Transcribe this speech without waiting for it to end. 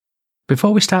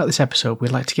Before we start this episode,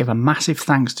 we'd like to give a massive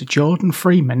thanks to Jordan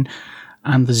Freeman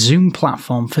and the Zoom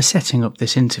platform for setting up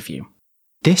this interview.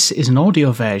 This is an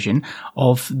audio version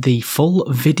of the full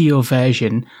video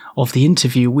version of the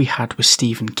interview we had with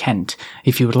Stephen Kent.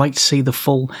 If you would like to see the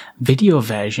full video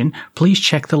version, please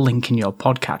check the link in your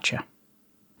podcatcher.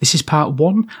 This is part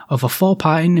 1 of a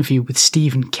 4-part interview with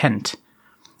Stephen Kent,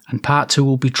 and part 2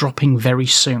 will be dropping very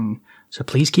soon, so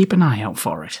please keep an eye out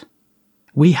for it.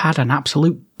 We had an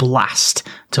absolute blast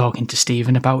talking to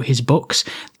Stephen about his books,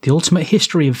 The Ultimate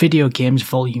History of Video Games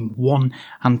Volume 1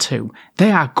 and 2.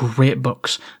 They are great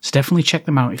books, so definitely check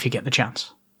them out if you get the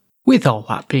chance. With all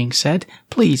that being said,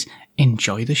 please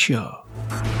enjoy the show.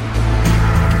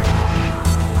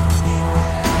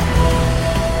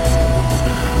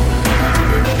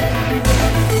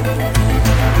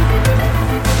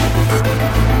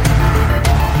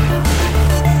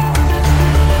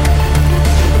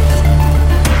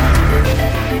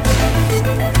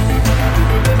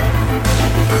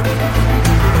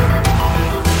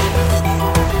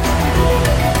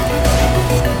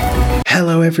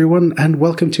 Hello everyone, and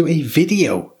welcome to a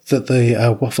video that the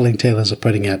Waffling Tailors are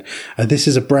putting out. This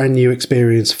is a brand new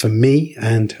experience for me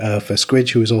and for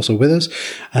Squidge, who is also with us.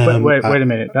 Wait a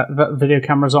minute, that video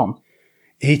camera's on?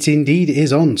 It indeed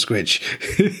is on, Squidge.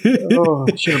 Oh,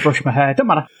 I should have brushed my hair. Don't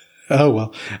matter. Oh,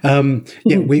 well.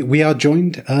 We are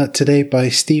joined today by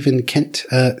Stephen Kent.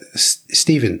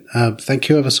 Stephen, thank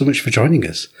you ever so much for joining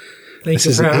us. This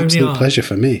is an absolute pleasure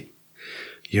for me.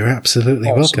 You're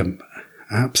absolutely welcome.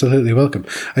 Absolutely welcome.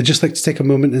 I'd just like to take a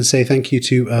moment and say thank you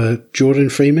to Jordan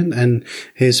Freeman and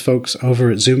his folks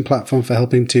over at Zoom platform for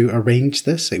helping to arrange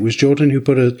this. It was Jordan who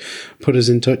put us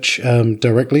in touch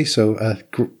directly, so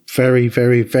very,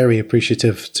 very, very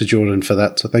appreciative to Jordan for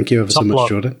that. So thank you ever so much,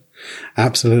 Jordan.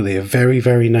 Absolutely. A very,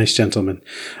 very nice gentleman.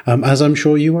 As I'm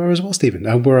sure you are as well, Stephen.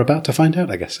 And we're about to find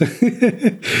out, I guess.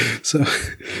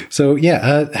 So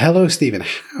yeah. Hello, Stephen.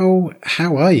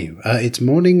 How are you? It's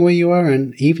morning where you are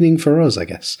and evening for us, I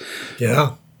guess.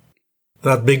 Yeah.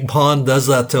 That big pond does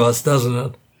that to us, doesn't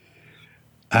it?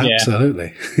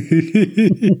 Absolutely.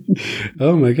 Yeah.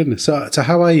 Oh my goodness. So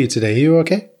how are you today? Are you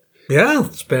okay? Yeah.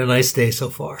 It's been a nice day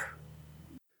so far.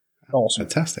 Awesome.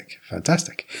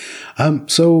 Fantastic.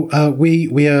 So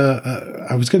we are,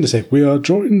 I was going to say we are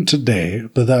joined today,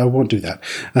 but I won't do that.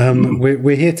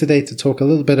 We're here today to talk a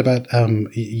little bit about,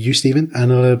 you, Stephen,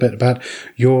 and a little bit about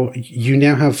you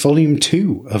now have volume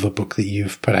 2 of a book that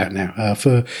you've put out now.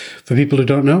 For people who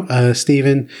don't know,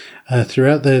 Stephen,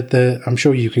 throughout I'm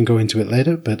sure you can go into it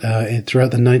later, but,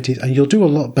 throughout the 90s, and you'll do a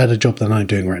lot better job than I'm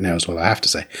doing right now as well, I have to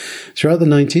say. Throughout the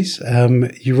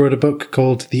 90s, you wrote a book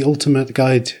called The Ultimate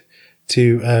Guide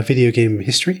to Video Game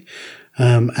History,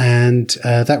 and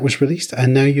that was released,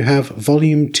 and now you have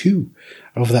volume 2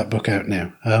 of that book out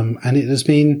now, and it has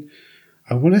been,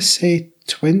 I want to say,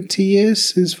 20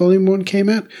 years since volume 1 came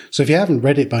out, so if you haven't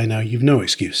read it by now, you've no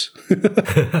excuse.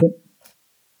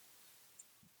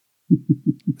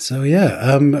 So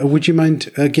yeah, would you mind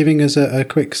giving us a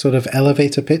quick sort of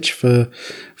elevator pitch for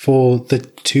the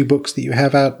 2 books that you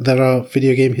have out that are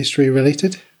video game history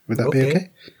related? Would that be okay?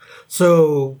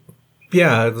 So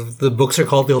yeah, the books are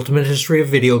called The Ultimate History of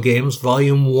Video Games.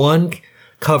 Volume 1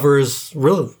 covers,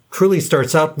 truly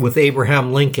starts out with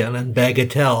Abraham Lincoln and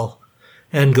Bagatelle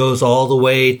and goes all the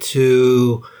way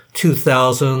to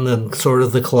 2000 and sort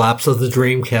of the collapse of the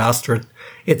Dreamcast, or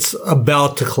it's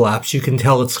about to collapse. You can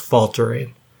tell it's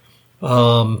faltering.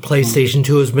 PlayStation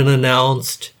 2 has been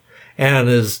announced and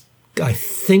is, I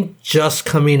think, just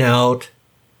coming out,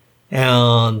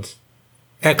 and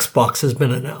Xbox has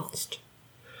been announced.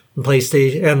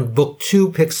 PlayStation and book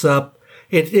 2 picks up.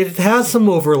 It has some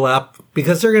overlap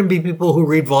because there are going to be people who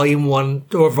read volume 1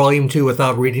 or volume 2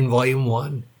 without reading volume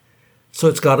 1. So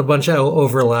it's got a bunch of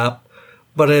overlap,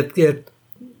 but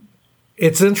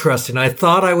it's interesting. I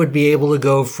thought I would be able to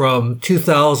go from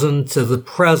 2000 to the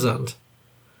present,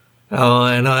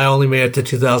 and I only made it to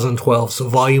 2012. So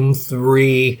volume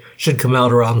 3 should come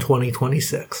out around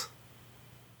 2026.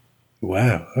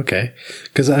 Wow. Okay.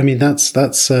 Because I mean, that's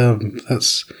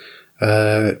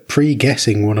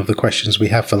pre-guessing one of the questions we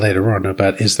have for later on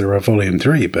about is there a volume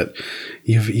 3? But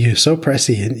you're so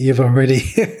prescient. You've already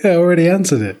already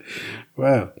answered it.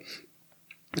 Wow.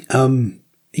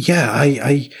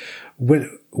 Yeah.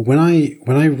 When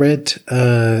I read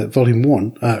volume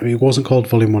 1, it wasn't called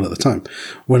volume 1 at the time.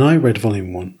 When I read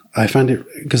volume 1, I found it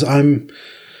because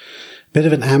bit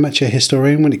of an amateur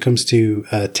historian when it comes to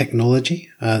technology.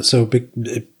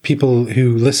 People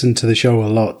who listen to the show a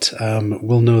lot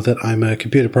will know that I'm a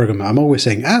computer programmer. I'm always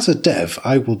saying, as a dev,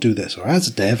 I will do this, or as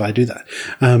a dev, I do that.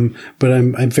 But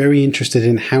I'm very interested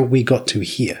in how we got to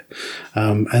here.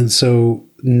 And so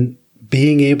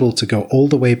being able to go all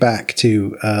the way back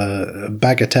to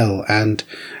Bagatelle and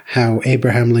how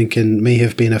Abraham Lincoln may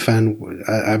have been a fan.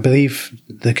 I believe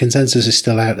the consensus is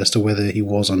still out as to whether he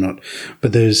was or not,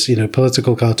 but there's,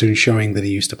 political cartoons showing that he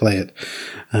used to play it.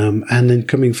 And then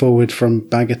coming forward from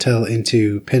Bagatelle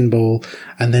into pinball,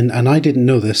 and I didn't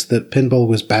know this, that pinball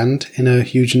was banned in a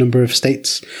huge number of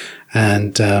states.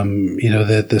 And,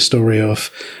 the story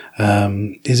of,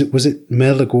 was it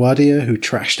Mer LaGuardia who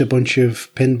trashed a bunch of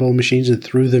pinball machines and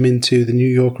threw them into the New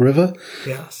York River?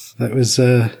 Yes. That was,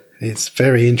 it's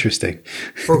very interesting.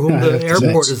 For whom the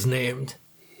airport is named.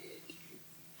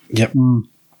 Yep. Mm.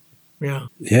 Yeah.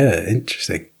 Yeah,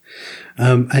 interesting.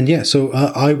 So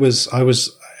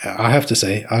I have to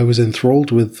say, I was enthralled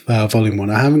with Volume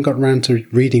 1. I haven't got around to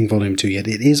reading Volume 2 yet.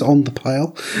 It is on the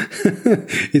pile.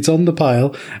 It's on the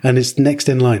pile, and it's next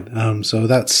in line. So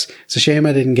it's a shame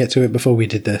I didn't get to it before we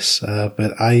did this.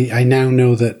 But I now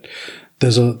know that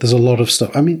there's a lot of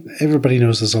stuff. I mean, everybody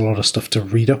knows there's a lot of stuff to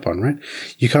read up on, right?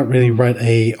 You can't really write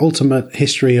a ultimate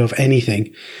history of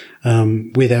anything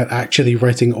without actually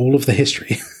writing all of the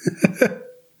history.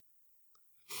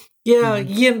 Yeah,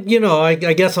 I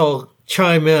guess I'll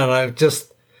chime in. This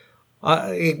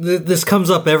comes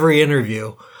up every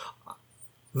interview.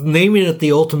 Naming it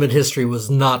the Ultimate History was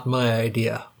not my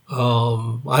idea.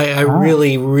 I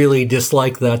really, really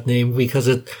dislike that name because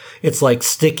it's like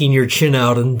sticking your chin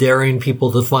out and daring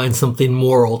people to find something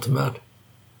more ultimate.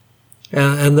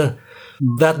 And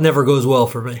that never goes well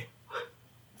for me.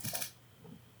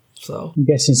 So I'm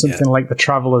guessing something like The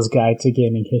Traveler's Guide to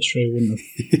Gaming History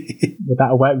would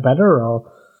that work better,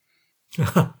 or?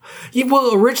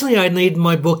 Well, originally I named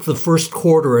my book The First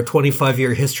Quarter, a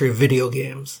 25-year history of video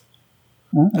games.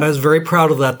 I was very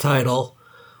proud of that title,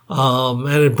 and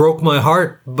it broke my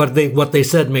heart, but what they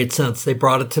said made sense. They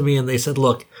brought it to me and they said,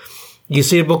 look, you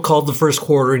see a book called The First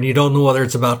Quarter and you don't know whether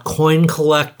it's about coin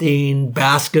collecting,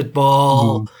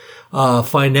 basketball,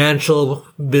 financial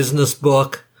business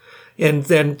book, and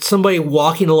then somebody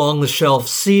walking along the shelf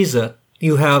sees it.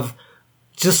 You have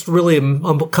just really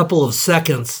a couple of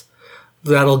seconds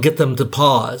that'll get them to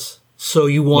pause. So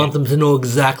you want them to know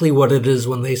exactly what it is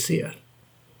when they see it.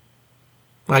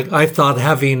 I thought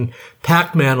having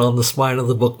Pac-Man on the spine of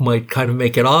the book might kind of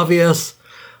make it obvious,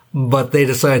 but they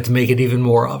decided to make it even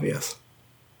more obvious.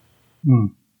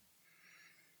 I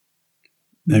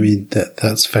mean,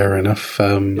 that's fair enough.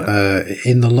 In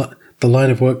the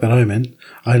line of work that I'm in,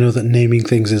 I know that naming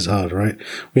things is hard, right?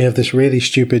 We have this really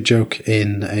stupid joke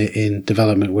in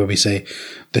development where we say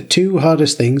the two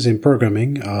hardest things in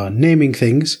programming are naming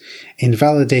things,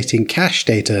 invalidating cache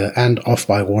data, and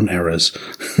off-by-one errors.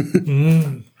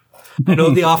 I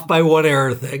know the off-by-one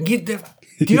error thing. Do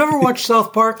you ever watch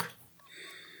South Park?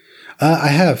 I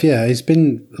have, yeah. It's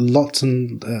been lots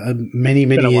and many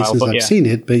years since I've seen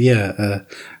it, but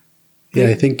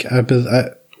I think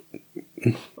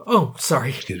Oh,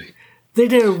 sorry. Excuse me. They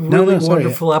did a really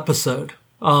wonderful episode,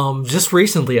 just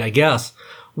recently, I guess,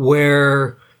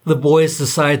 where the boys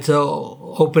decide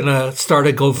to start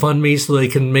a GoFundMe so they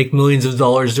can make millions of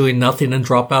dollars doing nothing and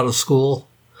drop out of school.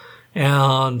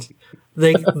 And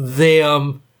they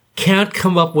can't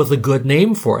come up with a good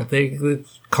name for it.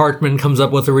 Cartman comes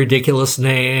up with a ridiculous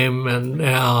name,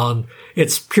 and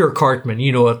it's pure Cartman,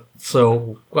 you know it.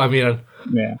 So, I mean,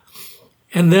 yeah.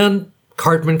 And then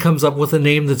Cartman comes up with a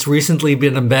name that's recently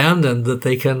been abandoned that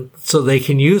they can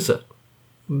use it.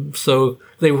 So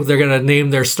they're going to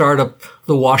name their startup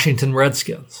the Washington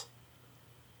Redskins.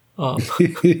 And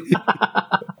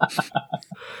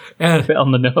a bit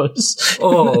on the nose.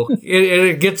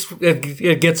 It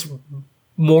gets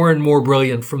more and more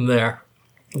brilliant from there.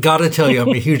 Gotta tell you, I'm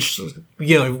a huge,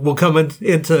 we'll come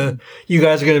into, you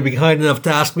guys are going to be kind enough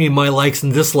to ask me my likes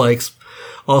and dislikes.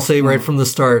 I'll say right from the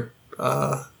start,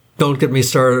 don't get me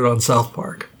started on South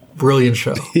Park. Brilliant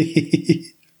show.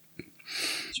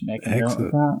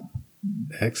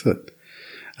 Excellent.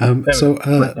 I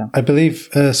believe,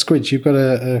 Squidge, you've got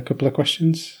a couple of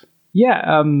questions? Yeah,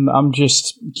 I'm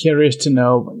just curious to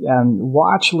know,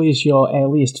 what actually is your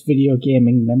earliest video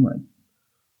gaming memory?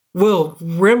 Well,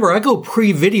 remember, I go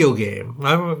pre-video game.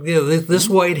 This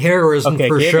white hair isn't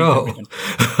for show.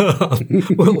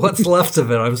 Well, what's left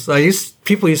of it?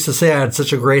 People used to say I had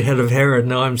such a great head of hair, and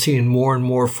now I'm seeing more and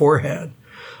more forehead.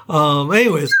 I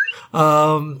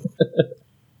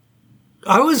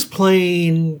was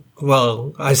playing.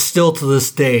 Well, I still to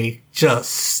this day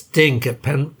just stink at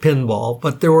pinball,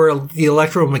 but there were the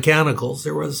electromechanicals.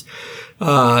 There was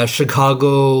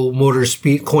Chicago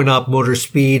Coin-Op Motor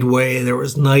Speedway. There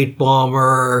was Night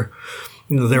Bomber.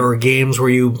 There were games where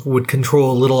you would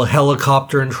control a little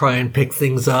helicopter and try and pick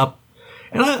things up.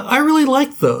 And I really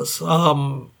liked those.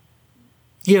 Now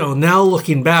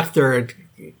looking back, they're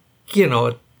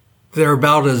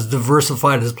about as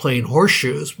diversified as playing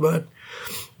horseshoes, but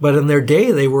in their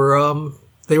day, they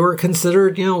were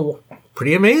considered,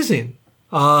 pretty amazing.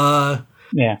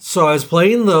 Yeah. So I was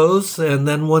playing those, and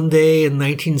then one day in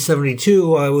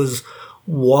 1972, I was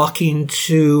walking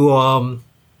to, I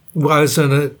was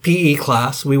in a PE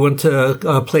class. We went to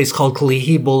a place called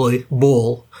Kalihi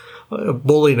Bowl,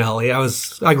 bowling alley.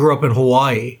 I grew up in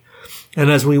Hawaii. And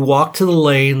as we walked to the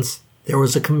lanes, there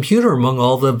was a computer among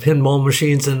all the pinball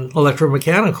machines and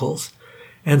electromechanicals.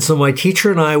 And so my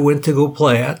teacher and I went to go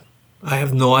play it. I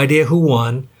have no idea who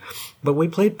won, but we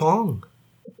played Pong.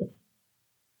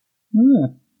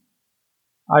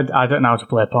 I don't know how to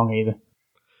play Pong either.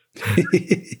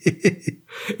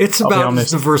 It's about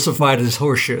as diversified as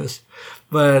horseshoes.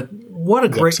 But what a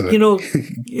great,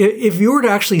 if you were to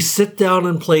actually sit down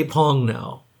and play Pong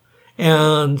now,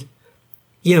 and,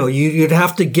 you'd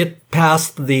have to get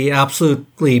past the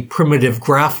absolutely primitive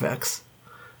graphics.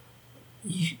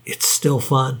 It's still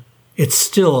fun. It's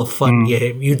still a fun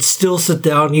game. You'd still sit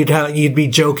down, you'd be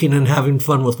joking and having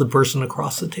fun with the person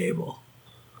across the table.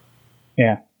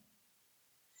 Yeah.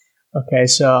 Okay,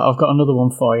 so I've got another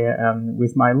one for you.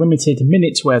 With my limited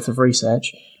minutes worth of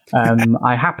research,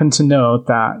 I happen to know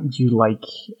that you like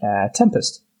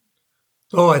Tempest.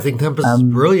 Oh, I think Tempest is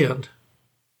brilliant.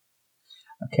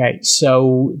 Okay,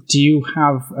 so do you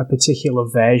have a particular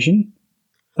version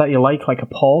that you like a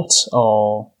port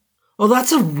or? Oh,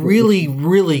 that's a really,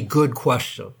 really good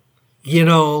question.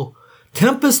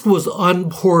 Tempest was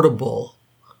unportable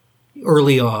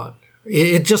early on.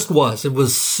 It just was. It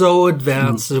was so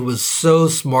advanced. It was so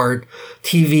smart.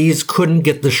 TVs couldn't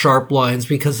get the sharp lines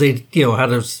because they,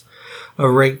 had a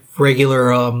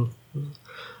regular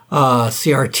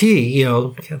CRT,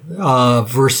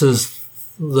 versus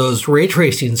those ray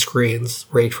tracing screens.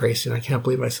 Ray tracing. I can't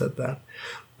believe I said that.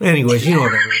 Anyways, you know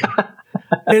what I mean.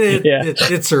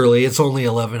 It's early. It's only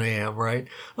 11 a.m., right?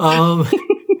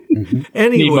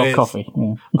 Anyways. Need more coffee.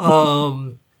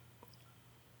 Yeah.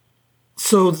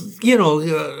 So, the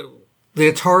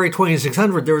Atari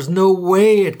 2600, there was no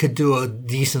way it could do a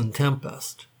decent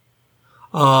Tempest.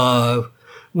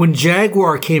 When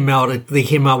Jaguar came out, they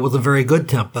came out with a very good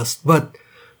Tempest. But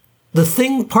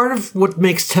part of what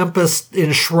makes Tempest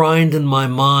enshrined in my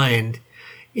mind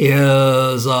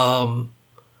is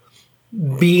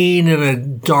being in a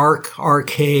dark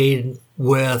arcade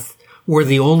where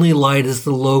the only light is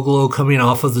the logo coming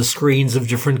off of the screens of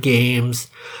different games.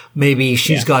 Maybe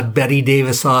she's got Betty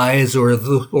Davis eyes, or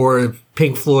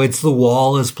Pink Floyd's The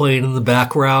Wall is playing in the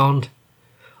background.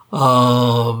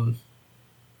 And,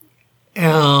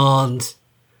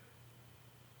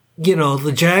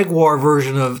 the Jaguar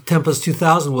version of Tempest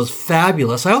 2000 was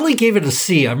fabulous. I only gave it a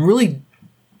C. I really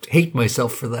hate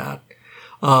myself for that.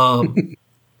 I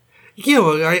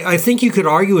think you could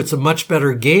argue it's a much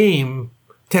better game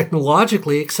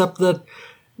technologically, except that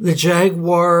the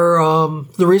Jaguar,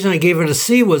 the reason I gave it a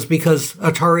C was because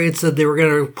Atari had said they were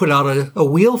going to put out a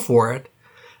wheel for it,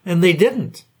 and they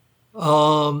didn't.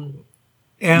 So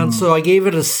I gave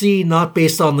it a C, not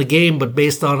based on the game, but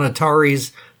based on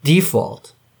Atari's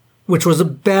default, which was a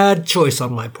bad choice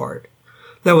on my part.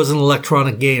 That was an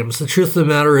Electronic Games. The truth of the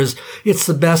matter is, it's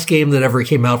the best game that ever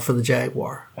came out for the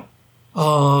Jaguar.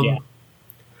 And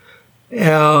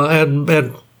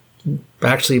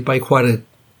actually by quite a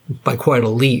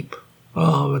leap.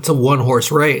 It's a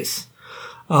one-horse race.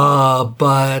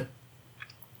 The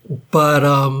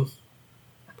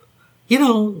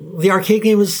arcade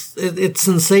game it's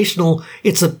sensational.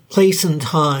 It's a place and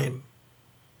time.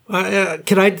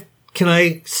 Can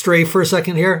I stray for a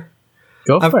second here?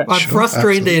 Go for it. I'm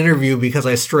frustrated to interview because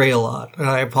I stray a lot, and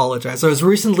I apologize. I was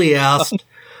recently asked,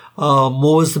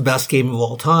 what was the best game of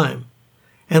all time?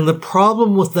 And the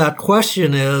problem with that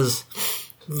question is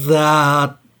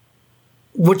that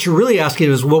what you're really asking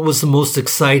is what was the most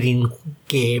exciting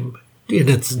game in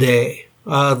its day?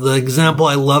 The example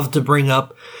I love to bring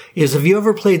up is, have you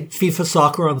ever played FIFA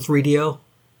Soccer on 3DO?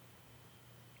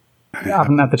 I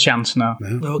haven't had the chance, no.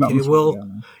 Okay, well,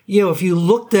 if you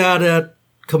looked at it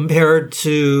compared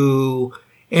to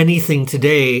anything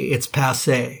today, it's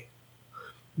passé.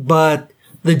 But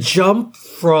the jump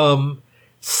from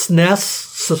SNES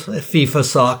FIFA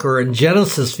Soccer and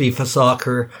Genesis FIFA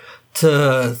Soccer to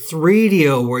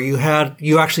 3DO, where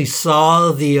you actually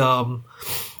saw the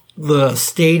the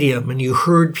stadium and you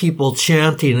heard people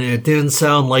chanting and it didn't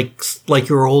sound like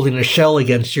you were holding a shell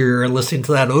against your ear and listening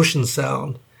to that ocean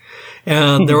sound.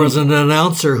 And there was an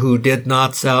announcer who did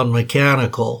not sound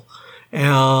mechanical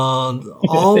and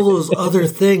all those other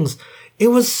things. It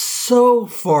was so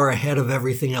far ahead of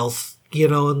everything else,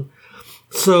 and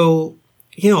so,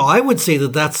 I would say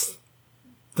that's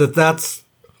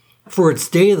for its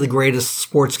day the greatest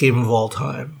sports game of all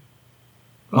time.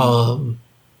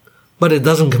 But it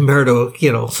doesn't compare to,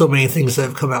 so many things that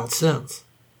have come out since.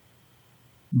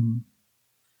 I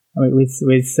mean,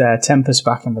 with Tempest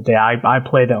back in the day, I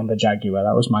played it on the Jaguar.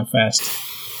 That was my first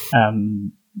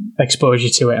exposure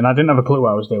to it, and I didn't have a clue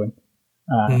what I was doing.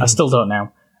 I still don't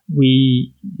now.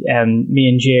 Me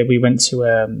and Jay, we went to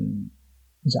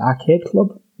was it Arcade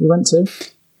Club? We went to.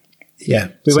 Yeah,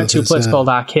 we went to a place called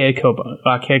Arcade Club,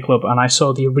 and I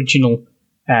saw the original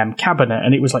cabinet,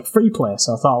 and it was like free play.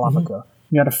 So I thought I'll have a go.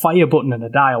 You had a fire button and a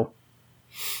dial,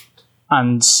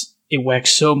 and it worked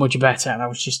so much better. And I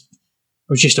was just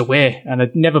away, and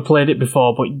I'd never played it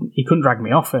before, but he couldn't drag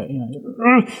me off it.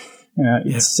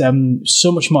 It's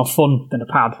so much more fun than a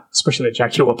pad, especially a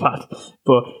Jaguar pad.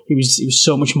 But it was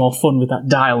so much more fun with that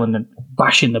dial and then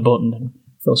bashing the button. And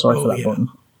I feel sorry for that button.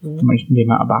 The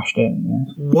amount I bashed it. Yeah.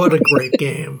 What a great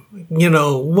game!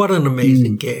 What an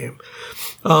amazing game.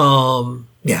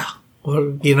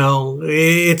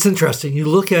 It's interesting. You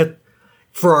look at,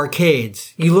 for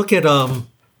arcades, you look at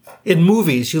in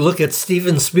movies, you look at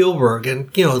Steven Spielberg,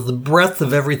 and the breadth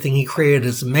of everything he created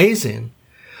is amazing.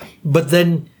 But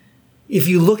then, if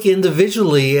you look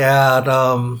individually at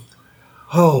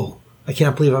I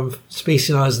can't believe I'm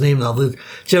spacing on his name now. The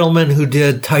gentleman who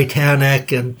did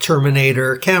Titanic and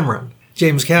Terminator, James Cameron.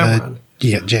 James Cameron.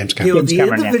 The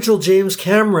individual James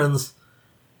Camerons,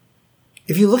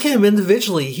 if you look at him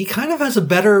individually, he kind of has a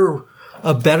better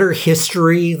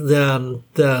history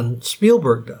than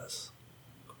Spielberg does.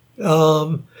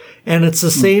 And it's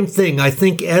the same thing. I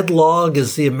think Ed Logg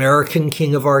is the American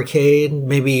king of arcade,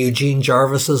 maybe Eugene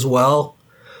Jarvis as well.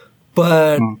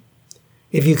 But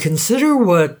if you consider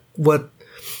what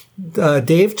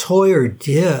Dave Toyer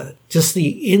did, just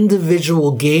the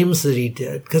individual games that he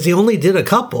did, because he only did a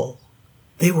couple,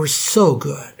 they were so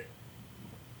good.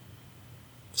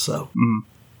 So,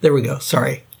 there we go.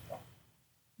 Sorry.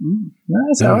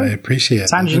 That's all right. I appreciate it.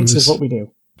 Tangents is what we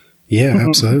do. Yeah,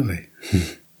 absolutely.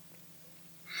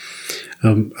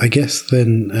 I guess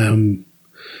then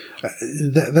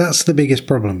that's the biggest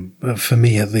problem, for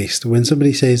me at least. When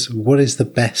somebody says, what is the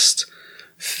best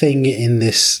thing in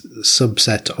this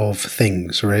subset of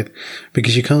things, right?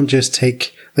 Because you can't just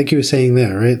take, like you were saying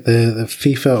there, right? The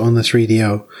FIFA on the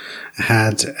 3DO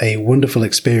had a wonderful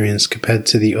experience compared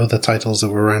to the other titles that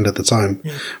were around at the time.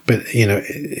 Yeah. But,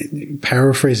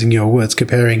 paraphrasing your words,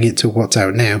 comparing it to what's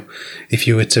out now, if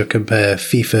you were to compare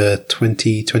FIFA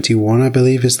 2021, I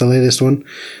believe is the latest one,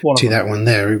 to that one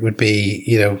there, it would be,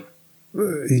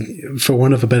 for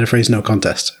want of a better phrase, no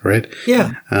contest, right?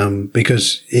 Yeah.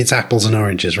 Because it's apples and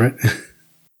oranges, right?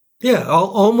 Yeah,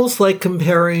 almost like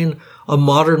comparing a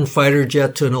modern fighter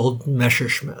jet to an old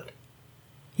Messerschmitt.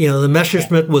 The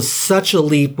Messerschmitt was such a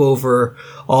leap over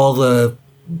all the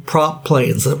prop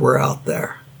planes that were out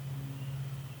there.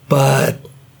 But,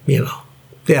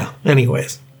 yeah,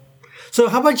 anyways. So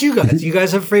how about you guys? You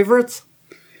guys have favorites?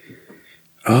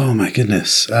 Oh, my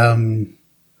goodness.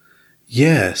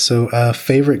 Yeah, so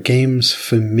favorite games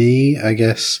for me, I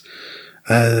guess.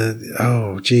 The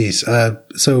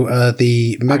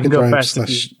Mega Drive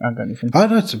slash. Oh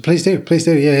no! Please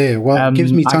do. Yeah. Well, it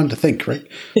gives me time to think, right?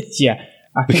 Yeah,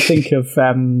 I can think of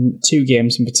 2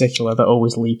 games in particular that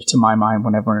always leap to my mind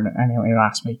whenever anyone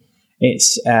asks me.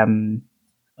 It's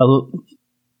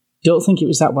don't think it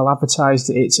was that well advertised.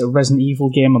 It's a Resident Evil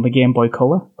game on the Game Boy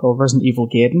Color called Resident Evil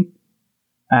Gaiden.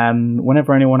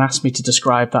 Whenever anyone asks me to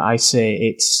describe that, I say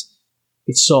it's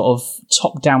sort of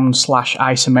top-down /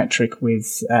 isometric with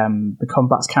the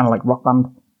combat's kind of like Rock Band.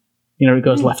 It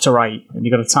goes left to right, and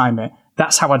you got to time it.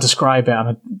 That's how I describe it,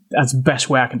 and that's the best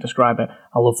way I can describe it.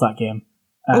 I love that game.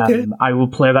 Okay. I will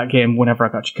play that game whenever I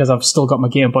got you, because I've still got my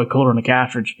Game Boy Color on a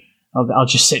cartridge. I'll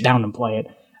just sit down and play it.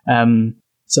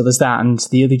 So there's that, and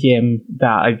the other game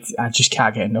that I just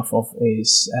can't get enough of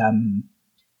is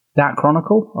Dark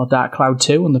Chronicle or Dark Cloud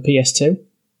 2 on the PS2.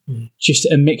 Just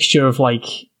a mixture of like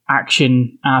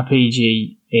action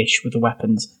RPG-ish with the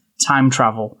weapons, time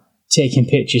travel, taking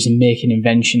pictures and making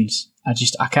inventions.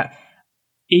 I can't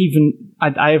even.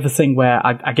 I have a thing where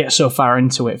I get so far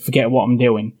into it, forget what I'm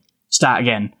doing, start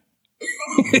again,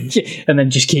 and then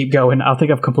just keep going. I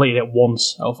think I've completed it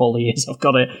once out of all the years I've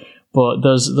got it. But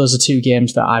those are 2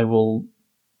 games that I will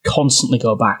constantly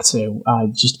go back to.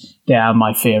 They are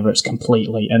my favourites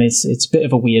completely, and it's a bit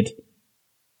of a weird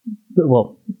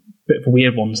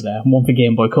ones there. One for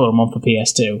Game Boy Color and one for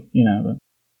PS2,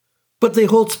 But they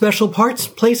hold special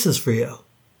places for you.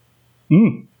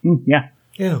 Yeah.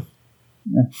 Yeah.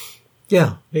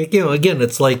 Yeah. Again,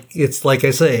 it's like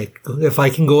I say, if I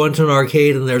can go into an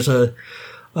arcade and there's a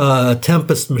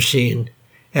Tempest machine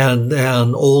and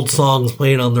old songs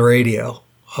playing on the radio.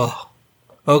 Oh,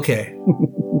 okay.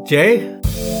 Jay?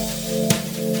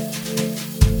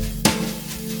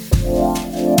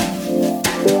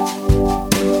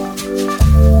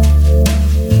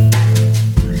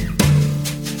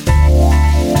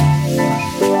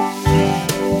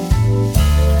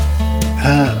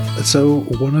 So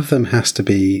one of them has to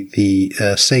be the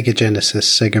Sega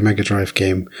Genesis, Sega Mega Drive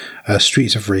game,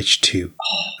 Streets of Rage 2.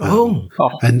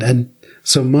 And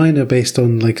so mine are based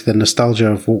on like the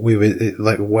nostalgia of what we were,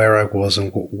 like where I was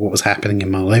and what was happening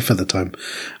in my life at the time.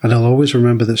 And I'll always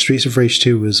remember that Streets of Rage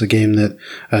 2 was a game that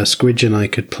Squidge and I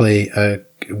could play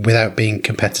without being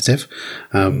competitive.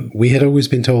 We had always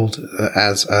been told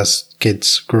as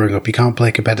kids growing up, you can't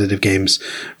play competitive games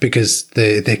because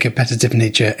the competitive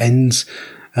nature ends.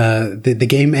 The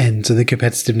game ends and the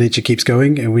competitive nature keeps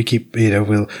going, and we keep,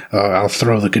 I'll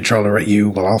throw the controller at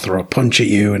you, I'll throw a punch at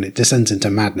you, and it descends into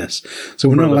madness. So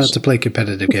we're not allowed to play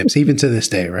competitive games, even to this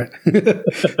day, right?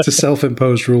 It's a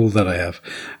self-imposed rule that I have.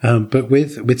 But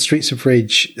with Streets of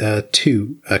Rage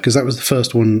 2, because that was the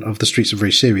first one of the Streets of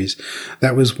Rage series,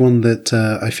 that was one that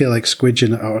I feel like Squidge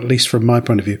and, or at least from my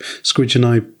point of view, Squidge and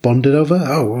I bonded over.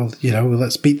 Oh, well,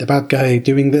 let's beat the bad guy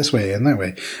doing this way and that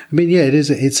way. I mean, yeah,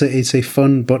 it's a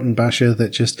fun button basher that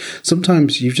just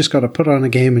sometimes you've just got to put on a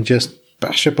game and just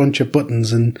bash a bunch of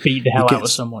buttons and beat the hell out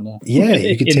of someone. Yeah,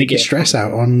 you can take your stress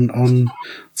out on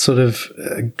sort of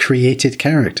created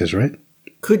characters, right?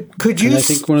 Could you? I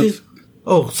think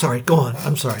sorry. Go on.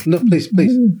 I'm sorry. No, please.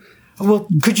 Well,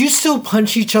 could you still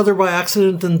punch each other by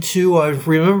accident in 2? I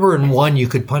remember in 1 you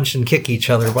could punch and kick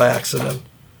each other by accident.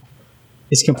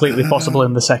 It's completely possible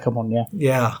in the second one, yeah.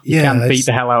 Yeah. You can beat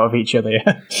the hell out of each other,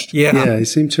 yeah. Yeah, I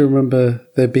seem to remember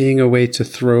there being a way to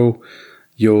throw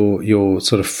your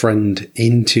sort of friend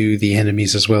into the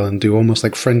enemies as well and do almost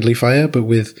like friendly fire, but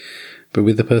with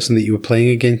the person that you were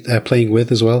playing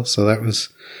with as well. So that was,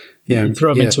 yeah. You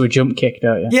throw them into a jump kick,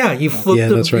 don't you? Yeah, you flip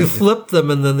them, that's right. You flip them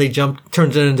and then they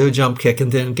turns it into a jump kick and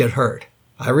didn't get hurt.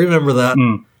 I remember that.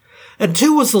 And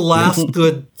 2 was the last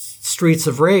good Streets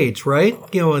of Rage, right?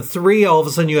 In 3, all of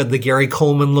a sudden you had the Gary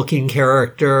Coleman looking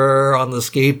character on the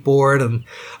skateboard, and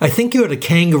I think you had a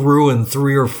kangaroo in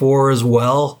 3 or 4 as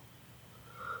well.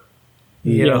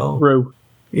 Roo.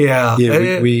 Yeah,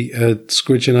 we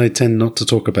Squidge and I tend not to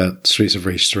talk about Streets of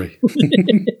Rage 3.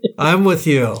 I'm with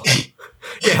you.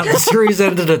 Yeah, the series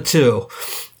ended at 2.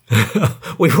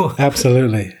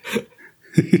 Absolutely.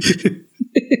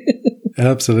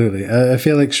 Absolutely. I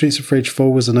feel like Streets of Rage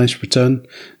 4 was a nice return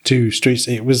to Streets.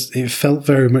 It felt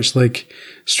very much like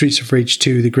Streets of Rage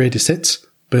 2, the greatest hits,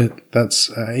 but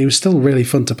it was still really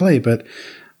fun to play, but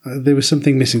there was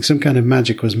something missing. Some kind of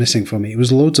magic was missing for me. It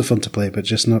was loads of fun to play, but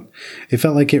just not, it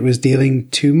felt like it was dealing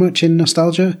too much in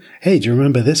nostalgia. Hey, do you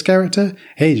remember this character?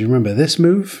 Hey, do you remember this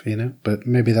move? But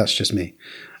maybe that's just me.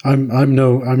 I'm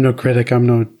no critic. I'm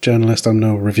no journalist. I'm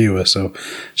no reviewer. So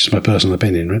just my personal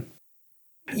opinion, right?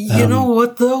 You know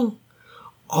what, though?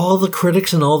 All the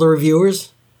critics and all the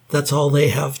reviewers, that's all they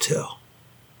have, too.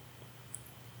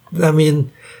 I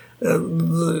mean,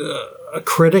 a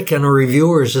critic and a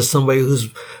reviewer is just somebody who's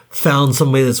found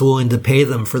somebody that's willing to pay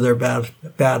them for their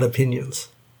bad opinions.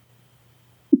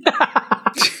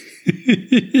 I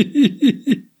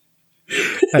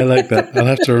like that. I'll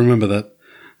have to remember that.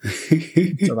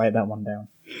 To write that one down.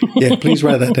 Yeah, please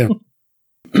write that down.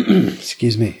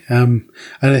 Excuse me. And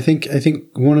I think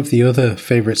one of the other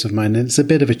favorites of mine, and it's a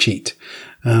bit of a cheat,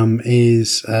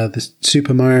 is the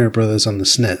Super Mario Brothers on the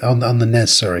SNES, on the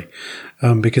NES, sorry,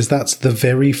 because that's the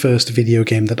very first video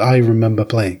game that I remember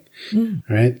playing,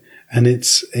 right? And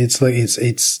it's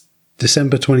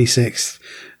December 26th,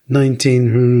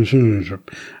 19,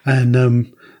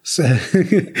 and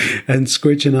and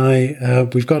Squidge and I,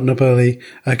 we've gotten up early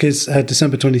because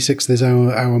December 26th is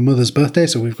our mother's birthday,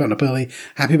 so we've gotten up early.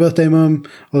 Happy birthday, Mum!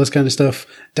 All this kind of stuff.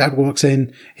 Dad walks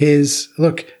in.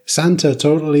 Look, Santa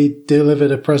totally delivered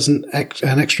a present,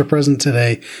 an extra present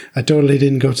today. I totally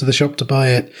didn't go to the shop to buy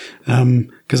it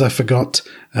because I forgot.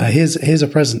 Here's a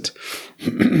present.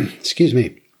 Excuse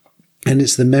me. And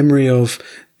it's the memory of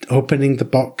opening the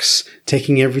box,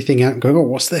 taking everything out and going, oh,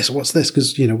 what's this? What's this?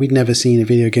 Because, we'd never seen a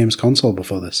video games console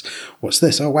before this. What's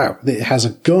this? Oh, wow, it has a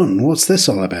gun. What's this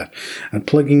all about? And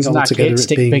plugging it all together.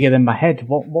 Stick bigger than my head.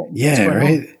 What? Yeah,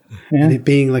 right? Yeah. And it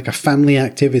being like a family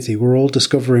activity. We're all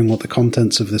discovering what the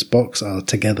contents of this box are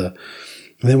together.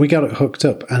 And then we got it hooked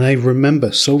up. And I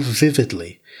remember so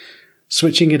vividly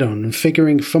switching it on and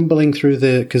fumbling through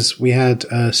because we had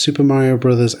Super Mario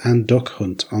Brothers and Duck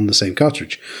Hunt on the same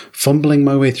cartridge, fumbling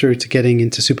my way through to getting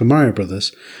into Super Mario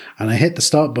Brothers, and I hit the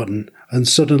start button, and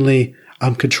suddenly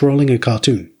I'm controlling a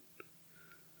cartoon.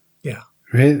 Yeah.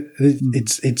 Right?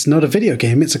 It's not a video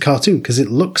game, it's a cartoon, because it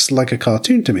looks like a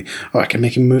cartoon to me. Oh, I can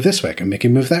make him move this way, I can make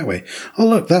him move that way. Oh,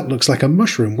 look, that looks like a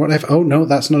mushroom. Whatever. Oh, no,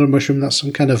 that's not a mushroom, that's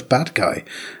some kind of bad guy,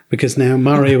 because now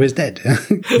Mario is dead.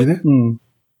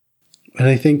 And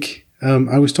I think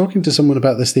I was talking to someone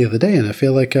about this the other day, and I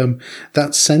feel like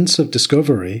that sense of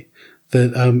discovery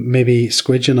that maybe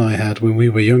Squidge and I had when we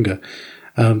were younger,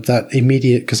 that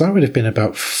immediate, because I would have been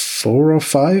about 4 or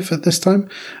 5 at this time,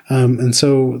 and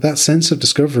so that sense of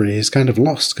discovery is kind of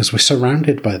lost because we're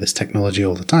surrounded by this technology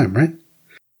all the time, right?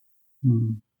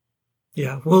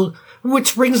 Yeah, well,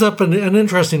 which brings up an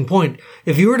interesting point.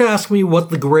 If you were to ask me what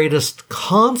the greatest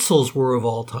consoles were of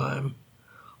all time,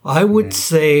 I would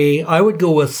say I would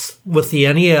go with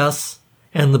the NES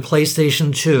and the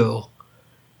PlayStation 2.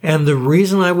 And the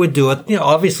reason I would do it,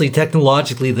 obviously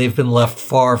technologically they've been left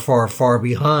far, far, far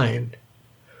behind.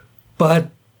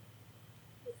 But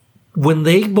when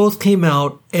they both came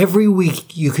out, every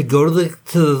week you could go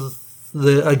to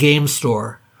a game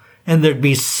store and there'd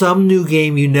be some new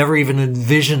game you never even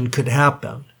envisioned could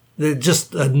happen.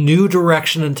 Just a new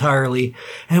direction entirely,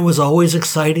 and it was always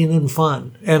exciting and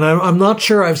fun. And I'm not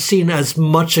sure I've seen as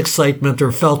much excitement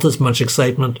or felt as much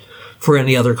excitement for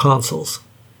any other consoles.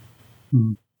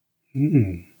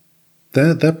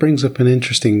 That brings up an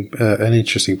interesting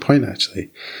point, actually,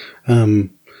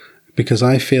 because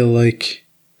I feel like,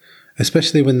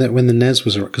 especially when the NES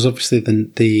was, because obviously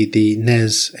the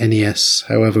NES,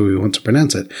 however we want to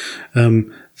pronounce it,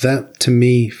 that to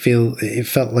me it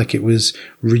felt like it was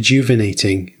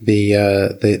rejuvenating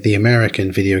the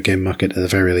American video game market at the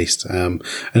very least. I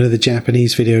know the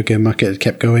Japanese video game market had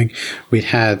kept going. We'd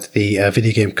had the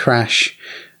video game crash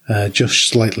just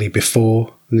slightly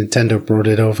before Nintendo brought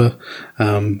it over,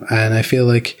 and I feel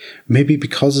like maybe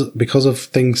because of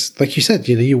things like you said,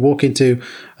 you walk into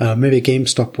maybe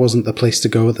GameStop wasn't the place to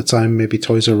go at the time, maybe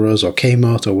Toys R Us or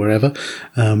Kmart or wherever,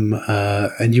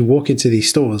 and you walk into these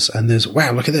stores and there's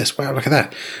wow, look at this, wow, look at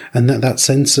that, and that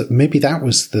sense that maybe that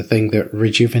was the thing that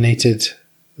rejuvenated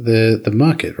the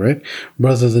market, right?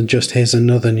 Rather than just here's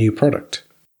another new product.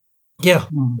 Yeah,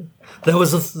 there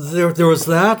was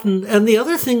that, and the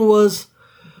other thing was,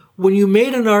 when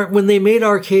they made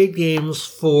arcade games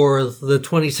for the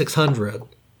 2600,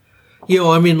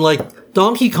 like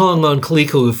Donkey Kong on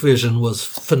ColecoVision was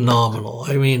phenomenal.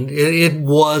 I mean, it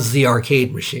was the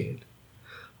arcade machine.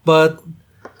 But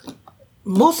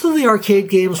most of the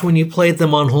arcade games, when you played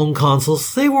them on home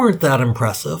consoles, they weren't that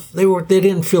impressive. They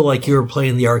didn't feel like you were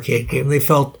playing the arcade game. They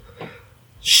felt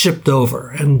shipped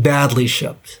over and badly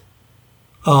shipped.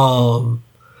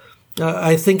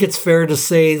 I think it's fair to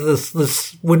say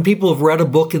this when people have read a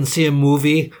book and see a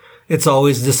movie, it's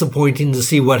always disappointing to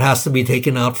see what has to be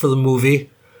taken out for the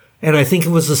movie. And I think it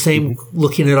was the same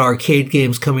looking at arcade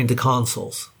games coming to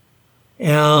consoles.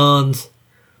 And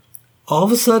all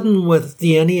of a sudden with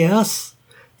the NES,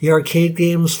 the arcade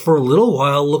games for a little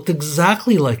while looked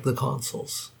exactly like the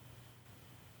consoles.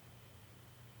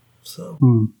 So,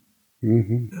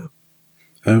 yeah.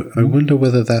 I wonder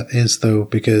whether that is though,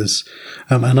 because,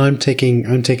 and I'm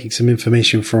taking some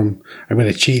information from, I'm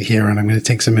going to cheat here and I'm going to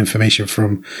take some information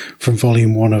from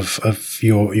volume 1 of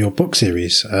your book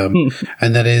series.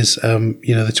 And that is,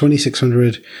 the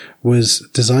 2600 was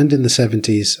designed in the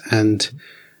 70s and,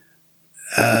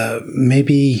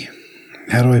 maybe,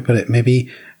 how do I put it?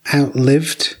 Maybe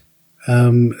outlived,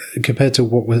 compared to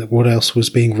what else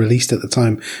was being released at the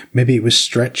time. Maybe it was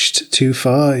stretched too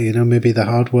far, maybe the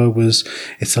hardware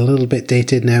it's a little bit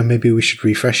dated now, maybe we should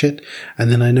refresh it.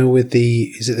 And then I know with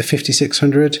the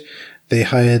 5600, they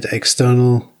hired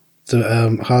external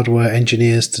hardware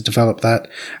engineers to develop that.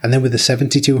 And then with the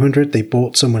 7200, they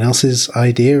bought someone else's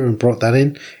idea and brought that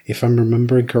in, if I'm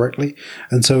remembering correctly.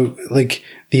 And so, like,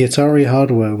 the Atari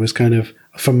hardware was kind of,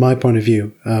 from my point of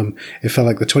view, it felt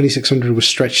like the 2600 was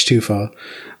stretched too far.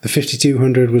 The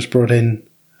 5200 was brought in,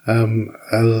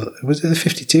 was it the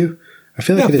 52? I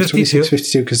feel like it is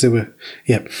 2652 because they were,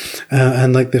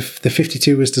 and like the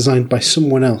 52 was designed by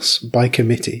someone else by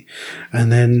committee,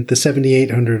 and then the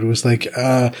 7800 was like,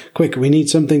 quick, we need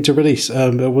something to release.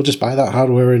 We'll just buy that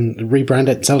hardware and rebrand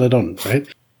it and sell it on, right?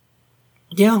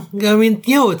 Yeah, I mean,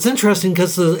 it's interesting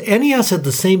because the NES had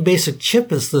the same basic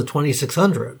chip as the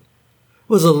 2600. It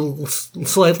was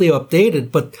slightly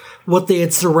updated, but what they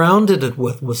had surrounded it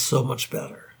with was so much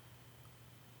better.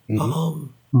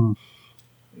 Mm-hmm.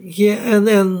 Yeah, and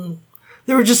then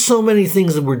there were just so many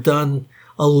things that were done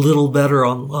a little better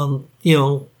on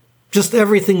just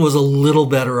everything was a little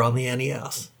better on the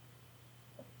NES.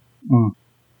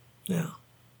 Yeah.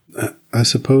 I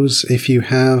suppose if you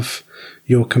have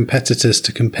your competitors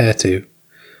to compare to,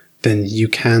 then you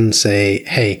can say,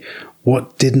 hey,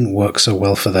 what didn't work so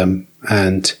well for them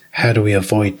and how do we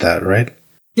avoid that, right?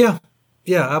 Yeah.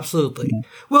 Yeah, absolutely. Yeah.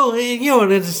 Well,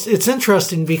 and it's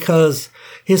interesting because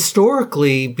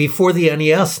historically, before the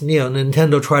NES,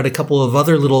 Nintendo tried a couple of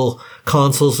other little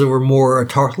consoles that were more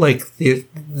like the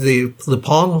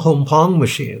home Pong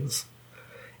machines,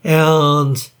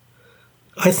 and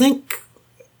I think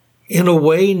in a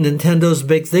way, Nintendo's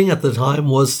big thing at the time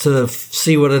was to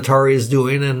see what Atari is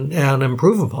doing and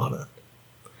improve upon it.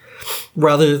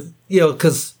 Rather,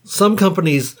 because some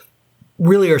companies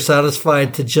really are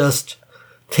satisfied to just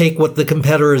take what the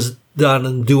competitor has done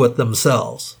and do it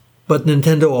themselves. But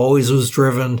Nintendo always was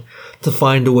driven to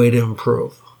find a way to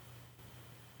improve.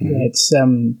 Yeah, it's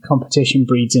competition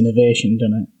breeds innovation,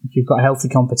 doesn't it? If you've got healthy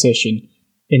competition,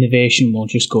 innovation will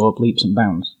just go up leaps and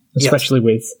bounds. Especially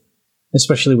with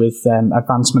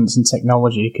advancements in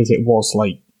technology, because it was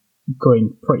like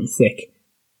going pretty thick.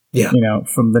 Yeah,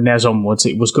 from the NES onwards,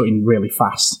 it was going really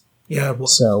fast. Yeah, it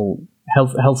was. So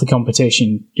healthy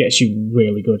competition gets you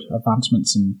really good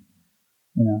advancements, and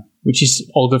which is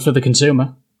all good for the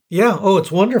consumer. Yeah. Oh,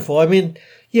 it's wonderful. I mean,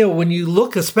 when you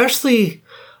look, especially,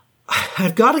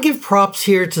 I've got to give props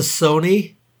here to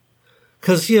Sony,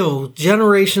 because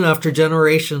generation after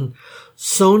generation,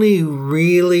 Sony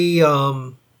really,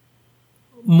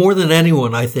 more than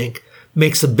anyone, I think,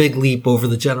 makes a big leap over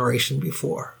the generation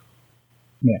before.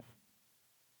 Yeah.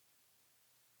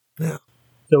 Yeah.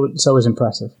 So it's always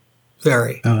impressive.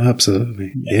 Very. Oh,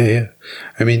 absolutely. Yeah.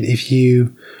 I mean, if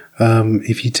you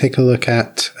take a look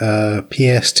at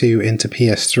PS2 into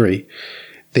PS3,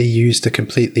 they used a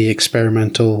completely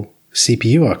experimental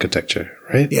CPU architecture,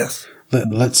 right? Yes.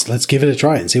 Let's give it a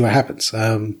try and see what happens.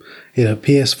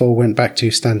 PS4 went back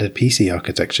to standard PC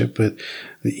architecture, but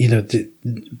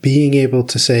being able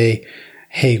to say,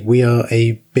 hey, we are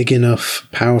a big enough,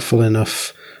 powerful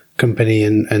enough company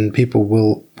and people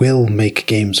will make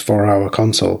games for our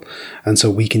console, and so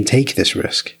we can take this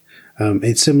risk.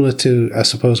 It's similar to, I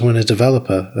suppose, when a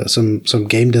developer, some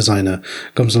game designer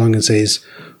comes along and says,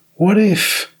 what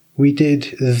if we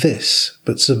did this,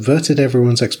 but subverted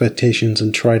everyone's expectations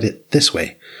and tried it this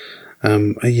way?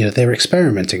 They're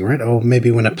experimenting, right? Or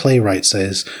maybe when a playwright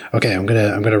says, okay, I'm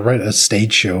gonna write a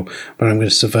stage show, but I'm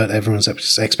gonna subvert everyone's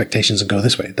expectations and go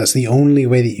this way. That's the only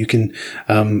way that you can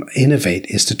innovate,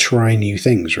 is to try new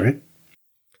things, right?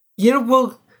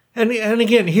 Well, and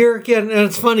again, and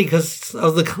it's funny because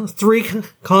of the three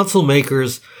console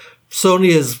makers, Sony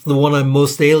is the one I'm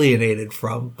most alienated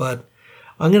from, but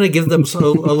I'm going to give them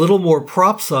a little more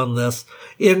props on this.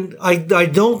 And I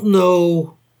don't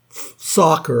know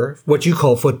soccer, what you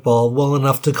call football, well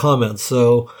enough to comment,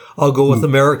 so I'll go with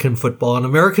American football. In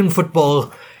American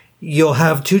football, you'll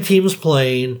have two teams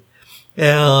playing,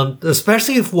 and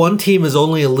especially if one team is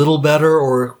only a little better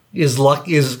or is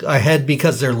ahead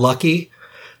because they're lucky,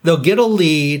 they'll get a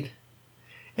lead,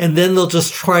 and then they'll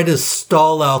just try to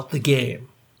stall out the game.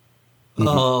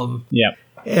 And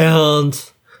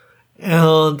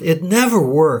it never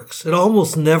works. It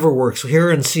almost never works. Here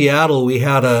in Seattle, we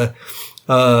had a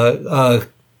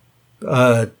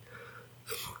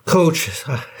coach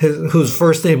whose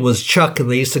first name was Chuck, and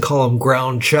they used to call him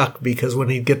Ground Chuck because when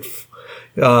he'd get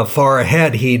far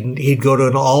ahead, he'd go to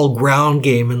an all-ground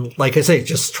game and, like I say,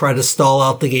 just try to stall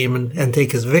out the game and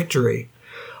take his victory.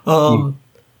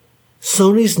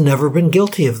 Sony's never been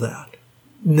guilty of that.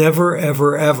 Never,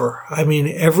 ever, ever. I mean,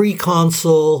 every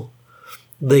console,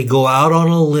 they go out on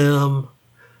a limb.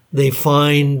 They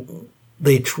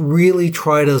really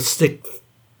try to stick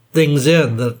things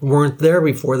in that weren't there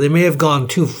before. They may have gone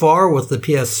too far with the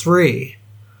PS3.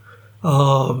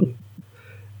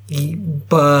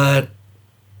 But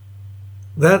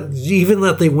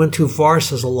that they went too far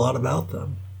says a lot about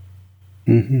them.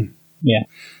 Mm-hmm. Yeah.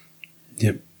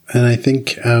 Yep. And I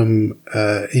think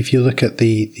if you look at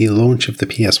the launch of the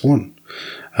PS1,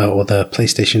 or the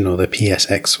PlayStation or the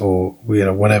PSX or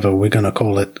whatever we're going to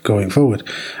call it going forward,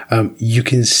 you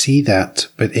can see that,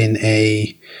 but in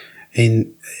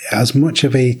as much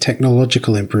of a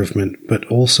technological improvement, but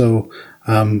also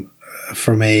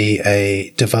from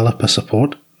a developer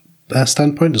support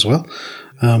standpoint as well.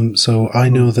 So I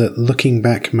know that looking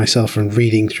back myself and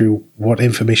reading through what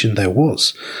information there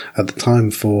was at the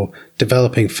time for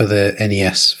developing for the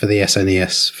NES, for the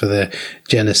SNES, for the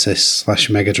Genesis /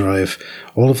 Mega Drive,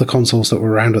 all of the consoles that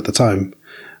were around at the time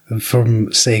from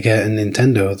Sega and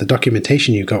Nintendo, the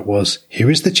documentation you got was,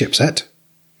 here is the chipset.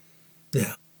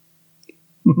 Yeah.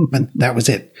 And that was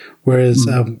it. Whereas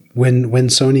when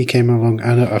Sony came along,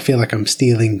 I feel like I'm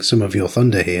stealing some of your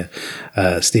thunder here,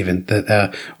 Stephen,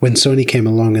 that when Sony came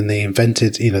along and they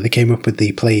invented, they came up with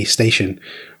the PlayStation,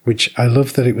 which I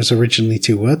love that it was originally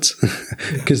 2 words,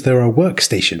 because there are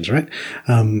workstations, right?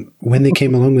 When they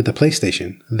came along with the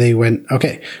PlayStation, they went,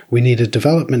 okay, we need a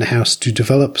development house to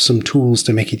develop some tools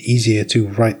to make it easier to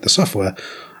write the software.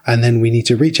 And then we need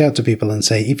to reach out to people and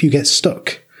say, if you get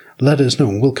stuck, let us know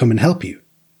and we'll come and help you.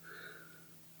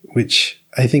 Which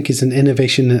I think is an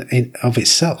innovation of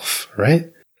itself,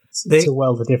 right? It's a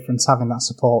world of difference having that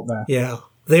support there. Yeah.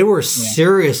 They were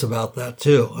serious about that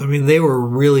too. I mean, they were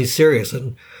really serious.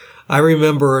 And I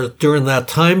remember during that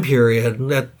time period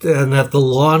and at the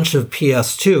launch of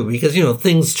PS2, because,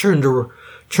 things turned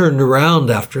around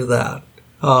after that.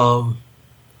 I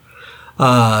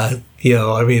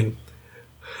mean,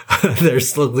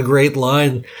 there's the great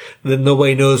line that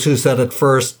nobody knows who said it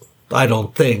first. I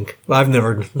don't think. I've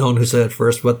never known who said it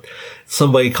first, but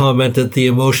somebody commented the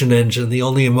emotion engine. The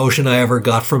only emotion I ever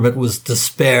got from it was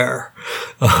despair.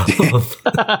 But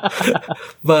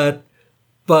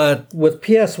with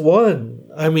PS1,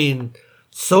 I mean,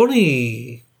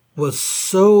 Sony was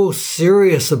so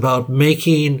serious about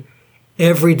making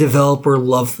every developer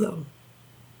love them.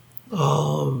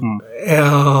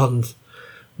 And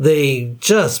they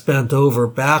just bent over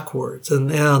backwards.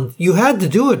 And you had to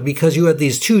do it because you had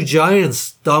these 2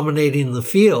 giants dominating the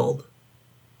field.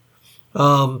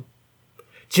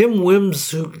 Jim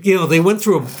Wims, they went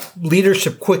through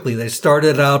leadership quickly. They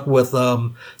started out with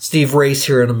Steve Race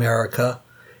here in America.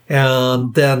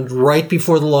 And then right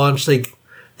before the launch, they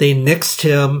nixed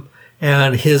him,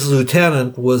 and his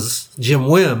lieutenant was Jim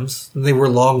Wims. And they were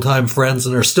longtime friends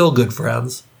and are still good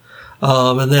friends.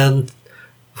 And then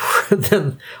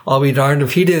I'll be darned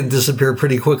if he didn't disappear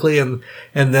pretty quickly. And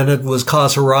then it was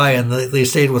Kaz Hirai, and they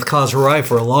stayed with Kaz Hirai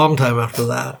for a long time after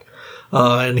that.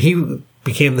 And he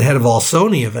became the head of all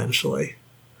Sony eventually.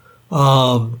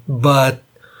 But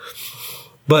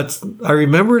I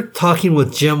remember talking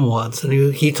with Jim once,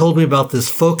 and he told me about this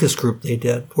focus group they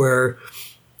did, where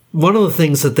one of the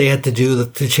things that they had to do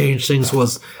to change things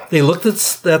was they looked at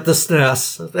the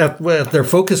SNES, at their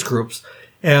focus groups,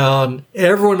 and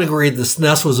everyone agreed the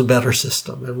SNES was a better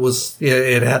system.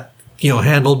 It had,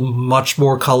 handled much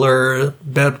more color,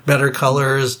 better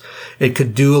colors. It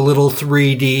could do a little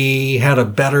 3D, had a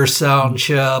better sound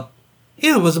chip.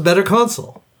 It was a better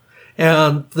console.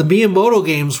 And the Miyamoto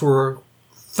games were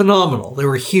phenomenal. They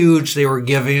were huge. They were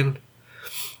giving.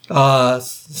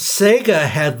 Sega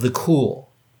had the cool.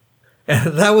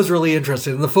 And that was really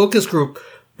interesting. In the focus group,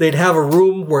 they'd have a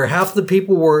room where half the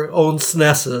people owned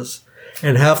SNESs,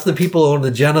 and half the people owned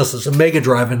the Genesis, a Mega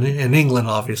Drive in England,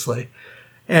 obviously.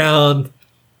 And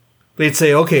they'd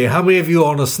say, okay, how many of you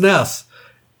own a SNES?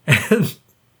 And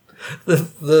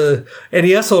the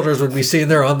NES holders would be sitting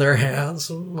there on their hands.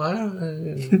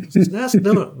 SNES?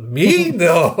 No. Me?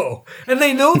 No. And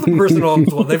they know the person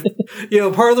owns one.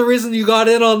 Part of the reason you got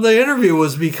in on the interview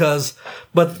was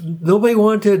but nobody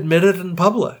wanted to admit it in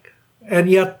public. And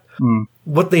yet,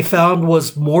 what they found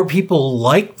was more people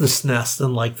liked the SNES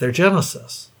than liked their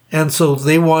Genesis. And so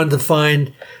they wanted to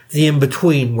find the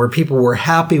in-between where people were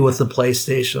happy with the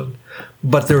PlayStation,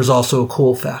 but there was also a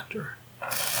cool factor.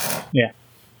 Yeah.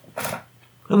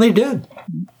 And they did.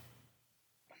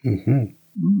 Mm-hmm.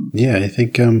 Yeah, I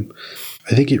think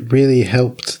it really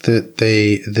helped that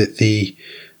the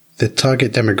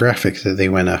target demographic that they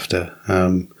went after.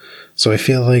 So I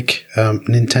feel like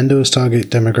Nintendo's target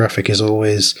demographic is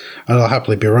always, and I'll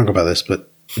happily be wrong about this, but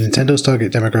Nintendo's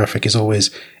target demographic is always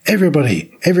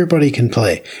everybody. Everybody can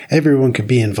play. Everyone can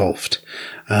be involved.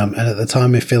 And at the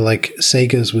time, I feel like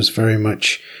Sega's was very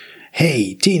much,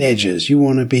 hey, teenagers, you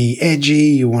want to be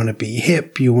edgy, you want to be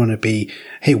hip, you want to be,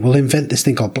 hey, we'll invent this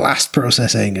thing called blast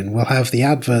processing, and we'll have the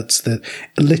adverts that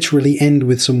literally end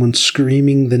with someone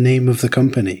screaming the name of the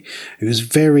company. It was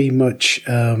very much,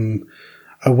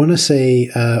 I want to say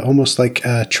almost like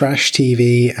trash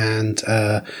TV and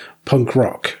punk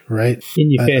rock, right?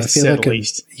 In your face, I feel at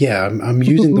least. Yeah, I'm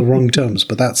using the wrong terms,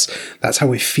 but that's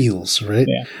how it feels, right?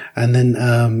 Yeah. And then,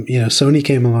 Sony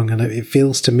came along, and it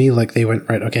feels to me like they went,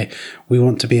 right, okay, we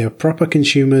want to be a proper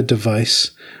consumer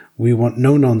device. We want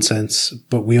no nonsense,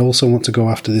 but we also want to go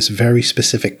after this very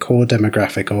specific core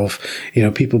demographic of,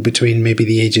 people between maybe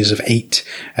the ages of 8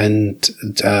 and,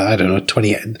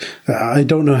 28. I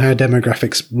don't know how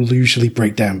demographics usually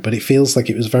break down, but it feels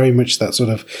like it was very much that sort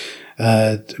of,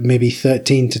 maybe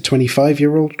 13 to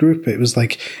 25-year-old group. It was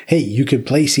like, hey, you can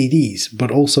play CDs, but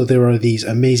also there are these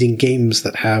amazing games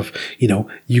that have,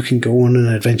 you can go on an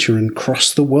adventure and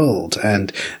cross the world,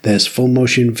 and there's full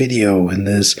motion video, and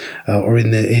there's, or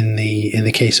in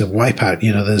the case of Wipeout,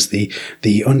 there's the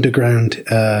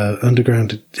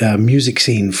underground music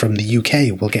scene from the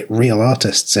UK will get real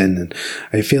artists in, and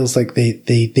it feels like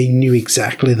they knew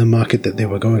exactly the market that they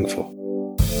were going for.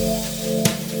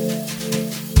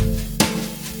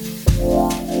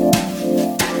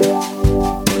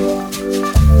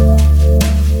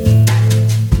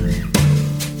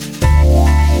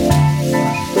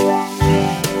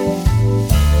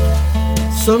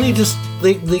 Sony just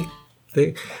they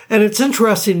and it's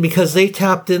interesting because they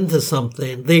tapped into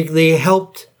something. They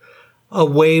helped a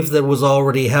wave that was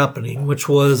already happening, which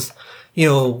was,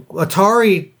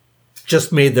 Atari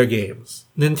just made their games.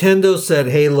 Nintendo said,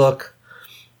 "Hey, look,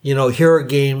 here are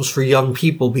games for young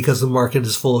people because the market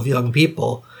is full of young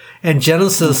people." And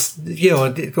Genesis,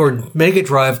 or Mega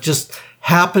Drive just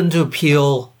happened to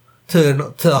appeal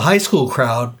to a high school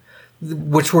crowd,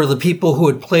 which were the people who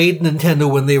had played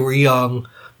Nintendo when they were young,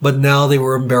 but now they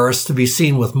were embarrassed to be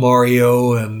seen with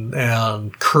Mario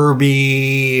and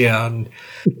Kirby and,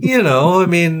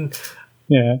 yeah.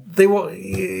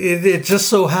 It just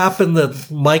so happened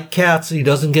that Mike Katz, he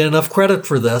doesn't get enough credit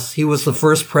for this. He was the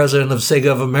first president of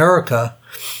Sega of America,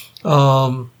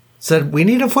 said, we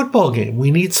need a football game.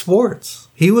 We need sports.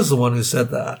 He was the one who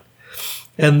said that.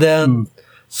 And then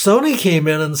Sony came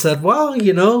in and said, well,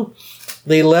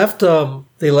 they left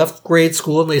grade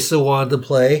school and they still wanted to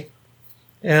play.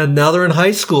 And now they're in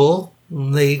high school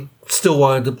and they still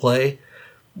wanted to play.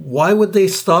 Why would they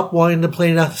stop wanting to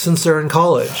play now since they're in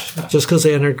college? Just because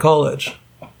they entered college.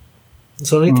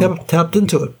 So they tapped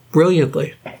into it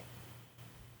brilliantly.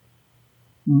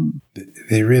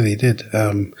 They really did.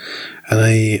 And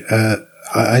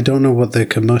I don't know what the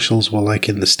commercials were like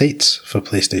in the States for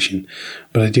PlayStation,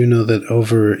 but I do know that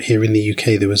over here in the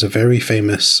UK, there was a very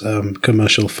famous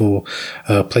commercial for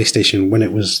PlayStation when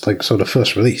it was like sort of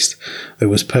first released. It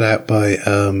was put out by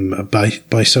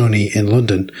Sony in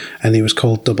London, and it was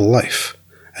called Double Life.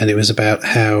 And it was about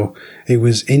how it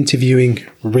was interviewing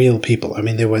real people. I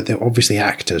mean, they're obviously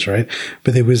actors, right?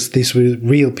 But these were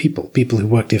real people who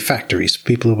worked in factories,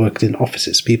 people who worked in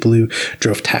offices, people who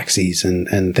drove taxis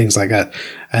and things like that.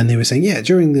 And they were saying, yeah,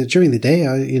 during the day,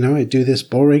 I do this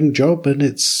boring job and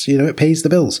it's, it pays the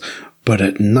bills. But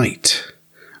at night,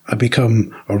 I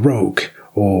become a rogue,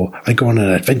 or I go on an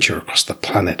adventure across the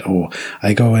planet, or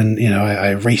I go and, I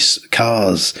race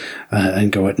cars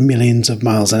and go at millions of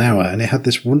miles an hour. And it had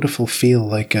this wonderful feel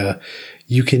like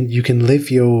you can live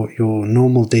your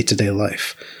normal day-to-day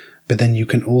life, but then you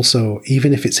can also,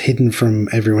 even if it's hidden from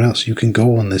everyone else, you can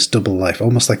go on this double life,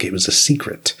 almost like it was a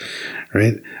secret,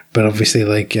 right? But obviously,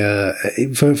 like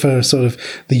for sort of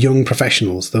the young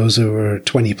professionals, those who are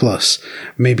 20 plus,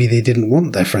 maybe they didn't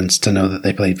want their friends to know that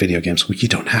they played video games. Well, you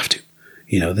don't have to.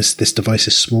 This device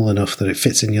is small enough that it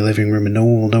fits in your living room and no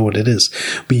one will know what it is,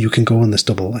 but you can go on this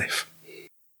double life.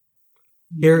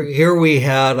 Here we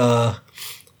had a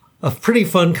pretty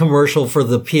fun commercial for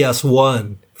the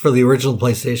PS1, for the original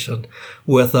PlayStation,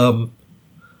 with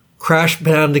Crash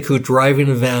Bandicoot driving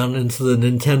a van into the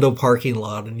Nintendo parking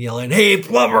lot and yelling, "Hey,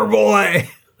 plumber boy!"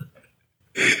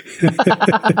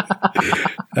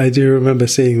 I do remember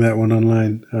seeing that one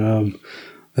online.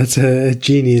 That's a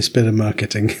genius bit of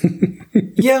marketing.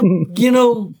 Yeah,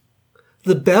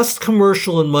 the best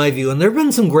commercial in my view, and there have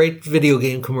been some great video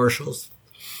game commercials,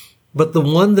 but the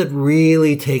one that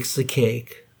really takes the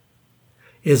cake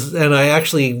is, and I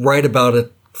actually write about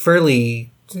it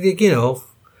fairly, I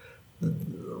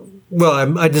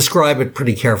describe it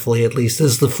pretty carefully, at least,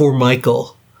 is the For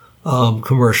Michael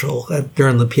commercial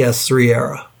during the PS3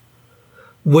 era,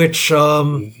 which,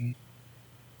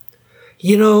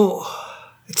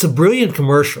 it's a brilliant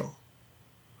commercial.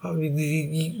 I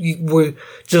mean,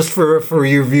 just for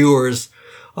your viewers,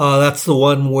 that's the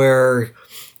one where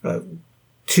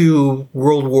two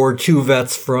World War II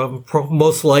vets from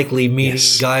most likely meeting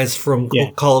guys from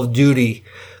Call of Duty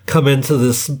come into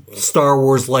this Star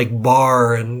Wars-like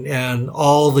bar, and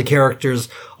all the characters,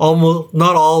 almost,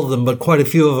 not all of them, but quite a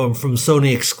few of them from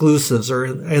Sony exclusives are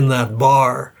in that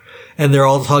bar. And they're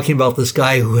all talking about this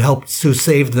guy who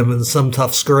saved them in some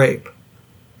tough scrape.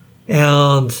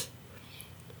 And,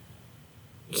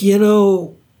 you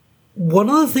know, one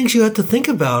of the things you have to think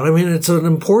about, I mean, it's an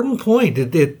important point.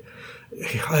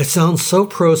 I sound so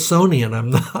pro-Sony, and I'm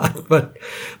not, but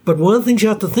one of the things you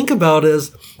have to think about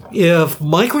is if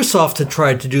Microsoft had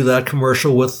tried to do that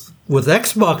commercial with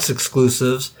Xbox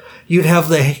exclusives, you'd have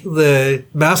the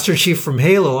Master Chief from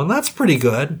Halo, and that's pretty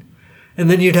good. And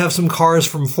then you'd have some cars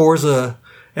from Forza,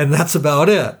 and that's about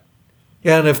it.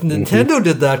 And if Nintendo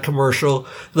did that commercial,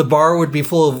 the bar would be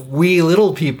full of wee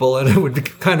little people, and it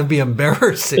would kind of be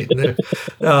embarrassing. You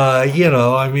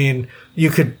know, I mean, you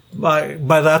could, by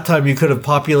that time, you could have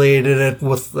populated it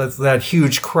with that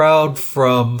huge crowd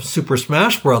from Super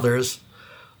Smash Brothers,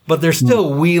 but they're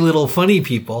still wee little funny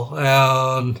people.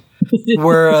 And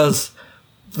whereas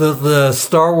the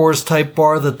Star Wars type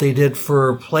bar that they did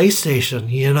for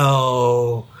PlayStation, you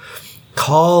know,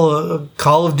 Call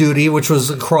of Duty, which was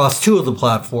across two of the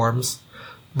platforms,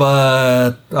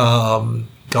 but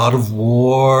God of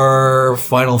War,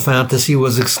 Final Fantasy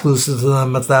was exclusive to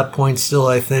them at that point still,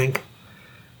 I think.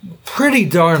 Pretty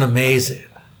darn amazing.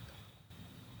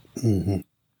 Mm-hmm.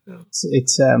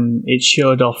 It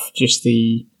showed off just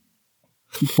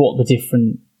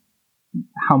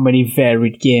how many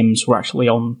varied games were actually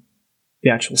on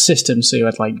the actual system. So you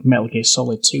had like Metal Gear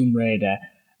Solid, Tomb Raider.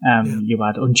 You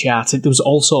had Uncharted. There was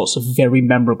all sorts of very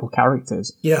memorable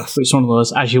characters. Yes, but it's one of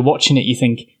those. As you're watching it, you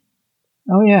think,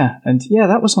 "Oh yeah, and yeah,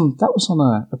 that was on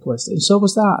a PlayStation. So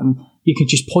was that." And you can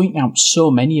just point out so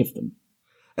many of them.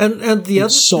 And the other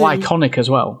so thing, iconic as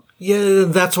well. Yeah,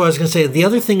 that's what I was going to say. The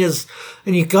other thing is,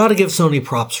 and you got to give Sony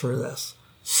props for this.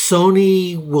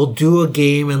 Sony will do a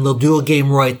game, and they'll do a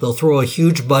game right. They'll throw a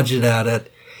huge budget at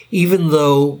it, even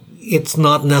though it's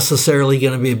not necessarily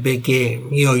going to be a big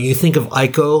game. You know, you think of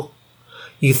Ico,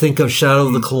 you think of Shadow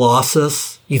of the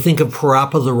Colossus, you think of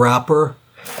Parappa the Rapper.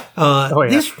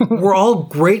 These were all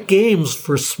great games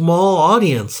for small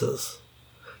audiences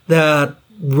that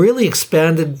really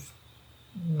expanded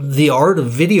the art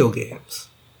of video games.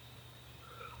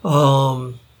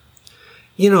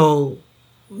 You know,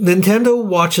 Nintendo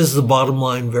watches the bottom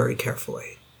line very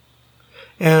carefully.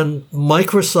 And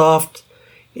Microsoft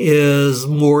is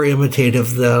more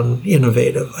imitative than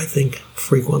innovative, I think,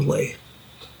 frequently.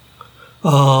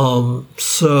 So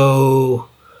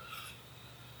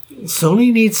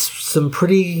Sony needs some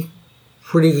pretty,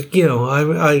 you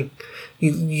know,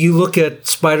 you look at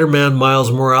Spider-Man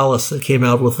Miles Morales that came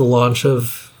out with the launch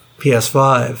of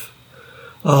PS5.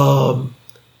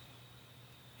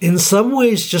 In some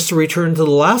ways, just a return to the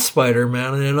last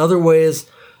Spider-Man, and in other ways,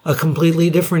 a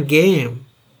completely different game.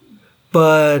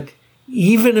 But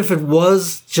even if it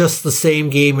was just the same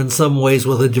game in some ways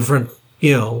with a different,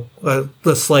 you know,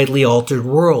 a slightly altered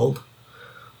world,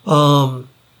 the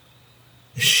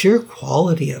sheer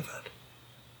quality of it,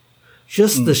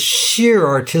 just the sheer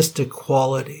artistic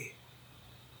quality,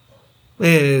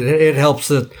 it helps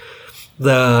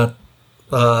that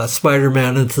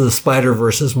Spider-Man Into the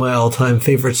Spider-Verse is my all-time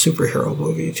favorite superhero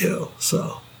movie too.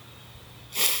 So,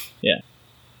 yeah.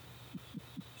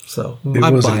 So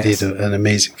it was indeed an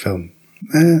amazing film.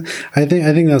 I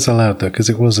think that's allowed though, because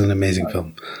it was an amazing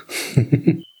film.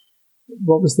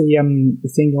 What was the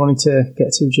thing you wanted to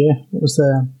get to, Jay? What was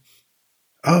the?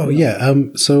 Oh yeah.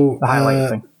 So the highlight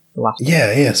thing.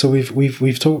 Yeah. So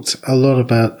we've talked a lot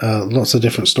about lots of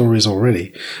different stories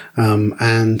already,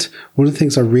 and one of the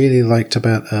things I really liked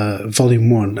about Volume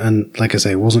 1, and like I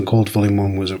say, it wasn't called Volume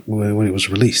 1 when it was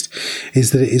released,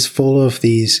 is that it is full of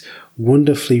these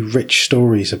wonderfully rich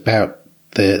stories about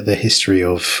the history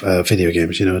of video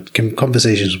games. You know,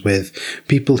 conversations with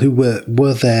people who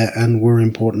were there and were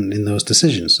important in those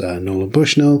decisions. Nolan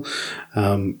Bushnell,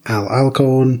 Al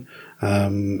Alcorn.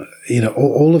 You know,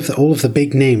 all of the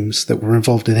big names that were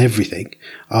involved in everything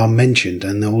are mentioned,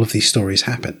 and all of these stories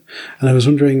happen. And I was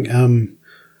wondering,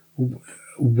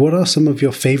 what are some of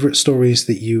your favorite stories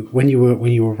that when you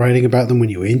were writing about them, when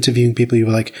you were interviewing people, you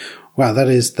were like, wow, that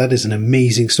is an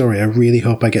amazing story. I really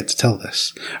hope I get to tell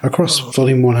this across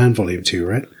Volume 1 and Volume 2,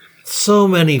 right? So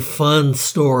many fun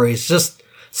stories. Just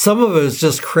some of it is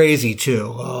just crazy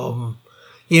too.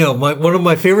 You know, one of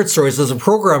my favorite stories as a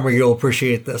programmer, you'll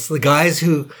appreciate this. The guys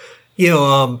who, you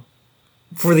know,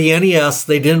 for the NES,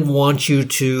 they didn't want you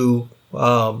to, you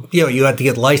know, you had to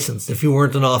get licensed if you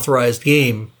weren't an authorized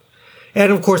game.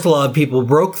 And of course, a lot of people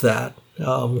broke that.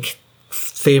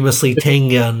 Famously,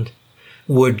 Tengen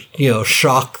would, you know,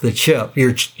 shock the chip,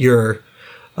 your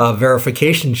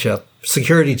verification chip,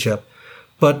 security chip.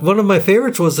 But one of my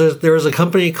favorites was that there was a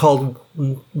company called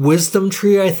Wisdom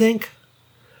Tree, I think,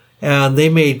 and they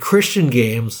made Christian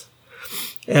games.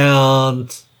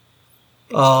 And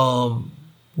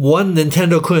one,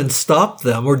 Nintendo couldn't stop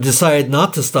them or decided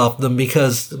not to stop them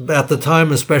because at the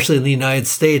time, especially in the United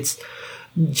States,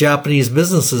 Japanese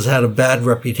businesses had a bad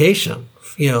reputation.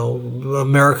 You know,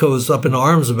 America was up in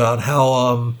arms about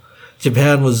how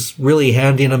Japan was really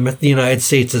handing the United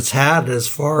States its hat as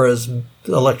far as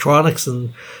electronics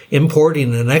and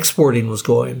importing and exporting was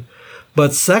going.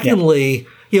 But secondly,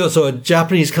 so a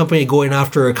Japanese company going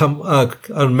after an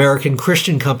American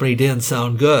Christian company didn't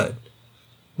sound good.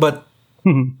 But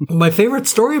my favorite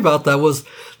story about that was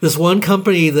this one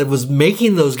company that was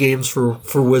making those games for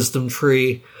Wisdom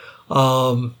Tree.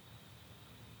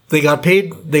 They got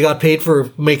paid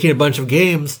for making a bunch of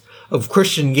games, of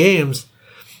Christian games.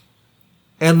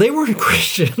 And they weren't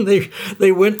Christian.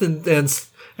 They went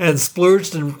and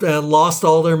splurged and lost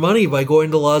all their money by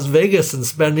going to Las Vegas and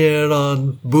spending it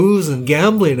on booze and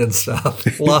gambling and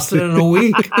stuff. Lost it in a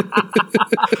week.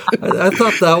 I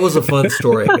thought that was a fun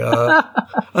story.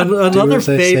 Another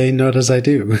say not as I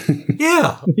do.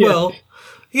 Yeah. Well,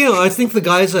 I think the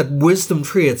guys at Wisdom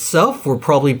Tree itself were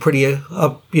probably pretty,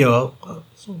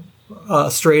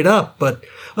 straight up. But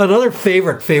another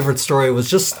favorite story was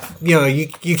just, you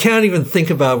can't even think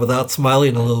about it without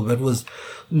smiling a little bit, was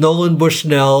Nolan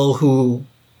Bushnell, who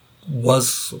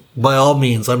was, by all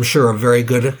means, I'm sure, a very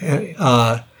good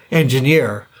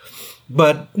engineer.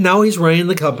 But now he's running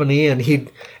the company, and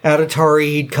at Atari,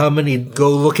 he'd come and he'd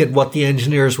go look at what the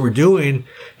engineers were doing,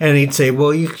 and he'd say,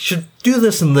 well, you should do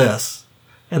this and this.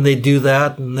 And they'd do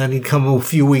that, and then he'd come a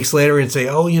few weeks later and say,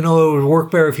 oh, it would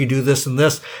work better if you do this and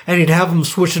this. And he'd have them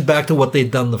switch it back to what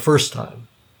they'd done the first time.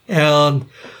 And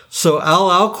so Al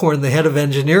Alcorn, the head of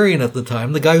engineering at the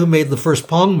time, the guy who made the first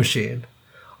Pong machine,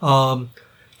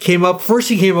 came up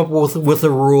with a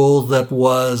rule that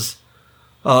was,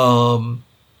 the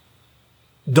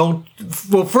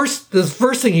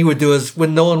first thing he would do is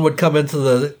when Nolan would come into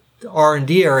the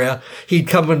R&D area, he'd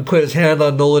come and put his hand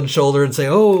on Nolan's shoulder and say,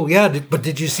 oh, yeah, but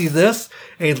did you see this?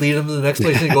 And he'd lead him to the next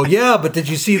place and he'd go, yeah, but did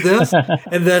you see this?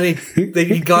 And then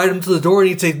he'd guide him to the door and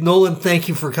he'd say, Nolan, thank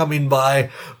you for coming by.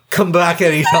 Come back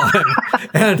anytime.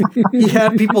 And he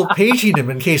had people paging him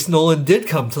in case Nolan did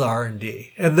come to the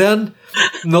R&D. And then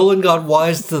Nolan got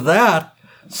wise to that.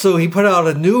 So he put out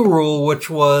a new rule,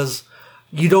 which was,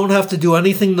 you don't have to do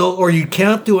anything, or you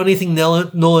can't do anything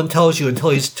Nolan tells you until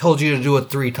he's told you to do it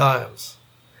 3 times.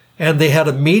 And they had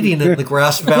a meeting at the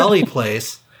Grass Valley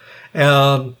place,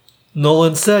 and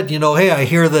Nolan said, hey, I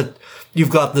hear that you've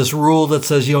got this rule that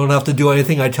says you don't have to do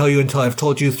anything I tell you until I've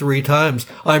told you 3 times.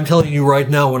 I'm telling you right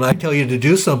now, when I tell you to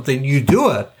do something, you do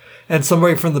it. And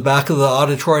somebody from the back of the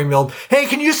auditorium yelled, hey,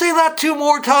 can you say that 2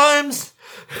 more times?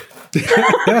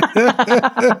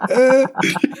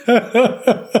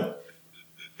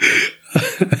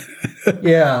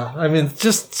 Yeah, I mean,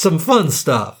 just some fun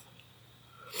stuff.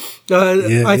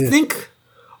 I think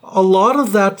a lot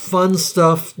of that fun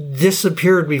stuff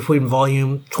disappeared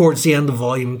towards the end of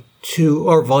Volume 2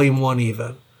 or Volume 1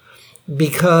 even,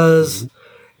 because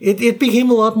it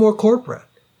became a lot more corporate.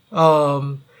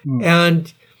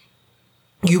 And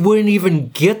you wouldn't even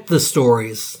get the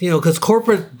stories, because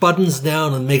corporate buttons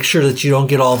down and makes sure that you don't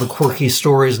get all the quirky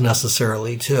stories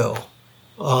necessarily too.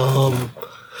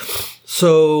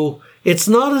 So it's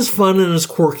not as fun and as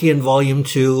quirky in Volume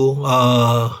 2.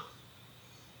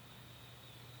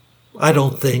 I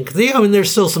don't think.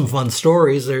 There's still some fun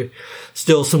stories. There's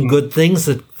still some good things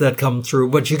that come through,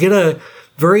 but you get a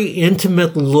very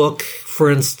intimate look, for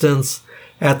instance,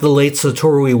 at the late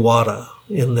Satoru Iwata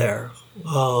in there.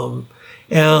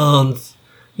 And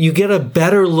you get a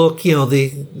better look,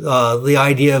 the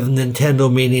idea of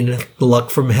Nintendo meaning luck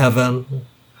from heaven.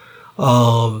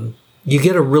 You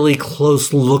get a really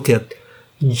close look at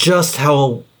just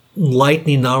how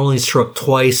lightning not only struck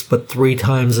twice, but 3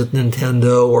 times at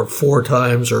Nintendo, or 4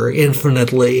 times, or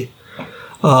infinitely.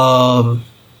 A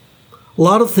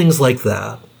lot of things like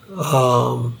that.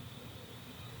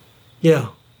 Yeah,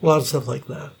 a lot of stuff like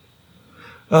that.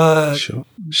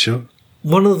 Sure.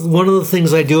 One of the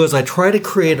things I do is I try to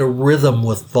create a rhythm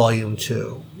with Volume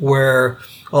 2, where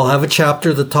I'll have a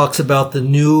chapter that talks about the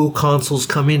new consoles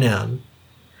coming in,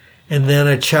 and then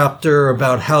a chapter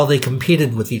about how they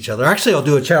competed with each other. Actually, I'll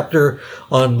do a chapter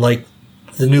on like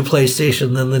the new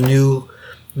PlayStation, then the new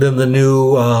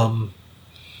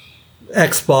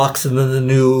Xbox, and then the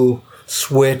new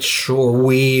Switch or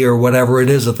Wii or whatever it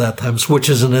is at that time. Switch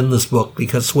isn't in this book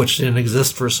because Switch didn't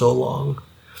exist for so long.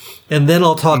 And then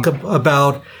I'll talk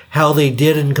about how they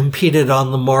did and competed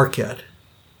on the market.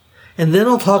 And then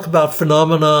I'll talk about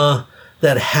phenomena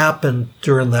that happened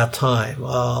during that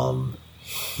time.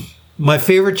 My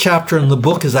favorite chapter in the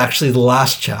book is actually the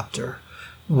last chapter,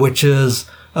 which is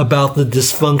about the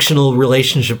dysfunctional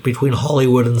relationship between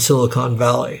Hollywood and Silicon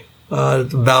Valley.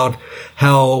 About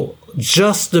how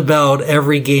just about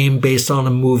every game based on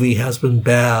a movie has been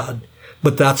bad,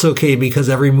 but that's okay because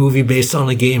every movie based on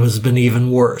a game has been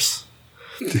even worse.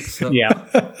 So, yeah,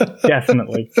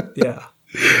 definitely. Yeah.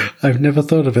 I've never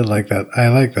thought of it like that. I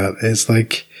like that. It's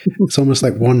almost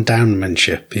like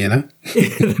one-downmanship, you know?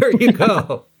 There you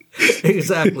go.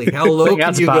 Exactly. How low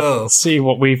can you go? See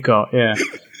what we've got, yeah.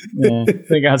 I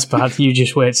think that's bad. You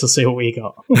just wait to see what we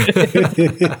got.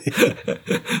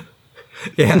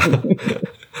 Yeah.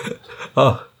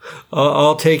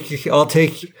 I'll take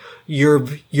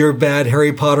your bad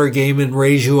Harry Potter game and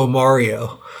raise you a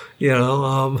Mario. You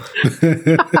know.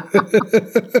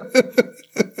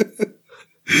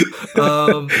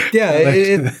 And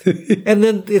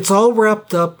then it's all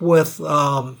wrapped up with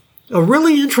a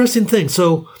really interesting thing.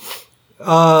 So,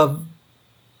 in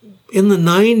the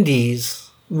 90s,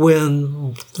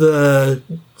 when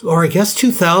I guess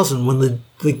 2000, when the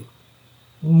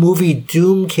movie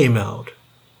Doom came out,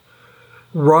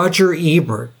 Roger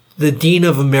Ebert, the Dean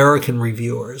of American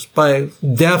Reviewers,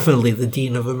 definitely the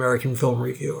Dean of American Film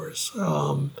Reviewers,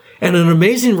 and an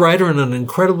amazing writer and an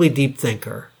incredibly deep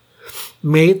thinker,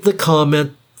 made the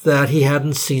comment that he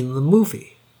hadn't seen the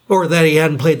movie, or that he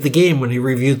hadn't played the game when he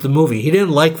reviewed the movie. He didn't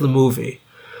like the movie.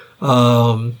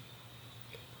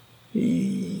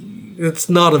 It's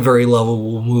not a very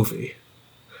lovable movie.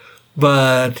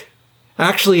 But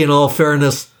actually, in all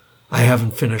fairness, I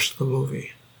haven't finished the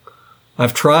movie.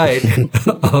 I've tried,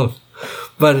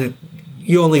 but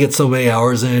you only get so many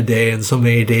hours in a day and so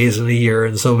many days in a year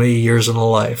and so many years in a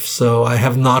life. So I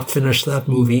have not finished that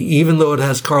movie, even though it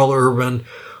has Karl Urban,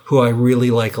 who I really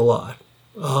like a lot.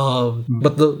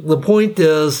 But the point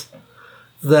is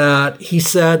that he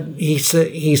said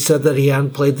that he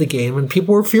hadn't played the game, and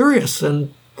people were furious.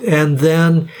 And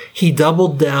then he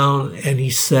doubled down and he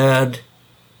said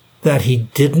that he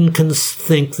didn't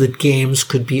think that games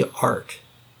could be art.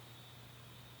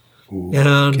 Ooh,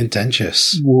 and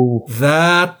contentious.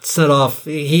 That set off.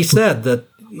 He said that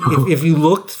if you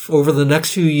looked over the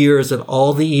next few years at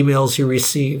all the emails he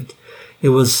received, it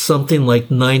was something like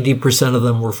 90% of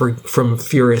them were from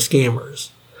furious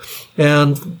gamers.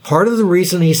 And part of the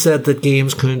reason he said that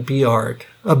games couldn't be art,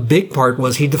 a big part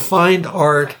was he defined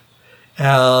art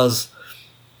as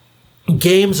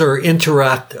games are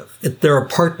interactive. They're a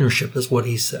partnership, is what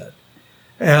he said.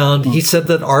 And he said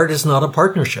that art is not a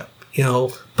partnership. You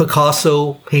know,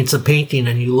 Picasso paints a painting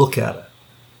and you look at it,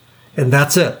 and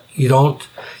that's it. You don't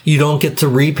get to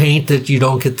repaint it. You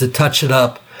don't get to touch it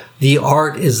up. The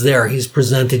art is there. He's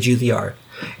presented you the art,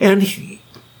 and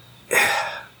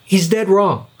he's dead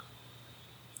wrong.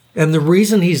 And the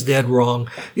reason he's dead wrong,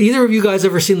 either of you guys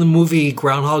ever seen the movie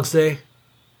Groundhog's Day?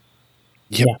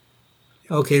 Yeah.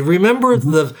 Okay. Remember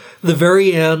the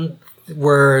very end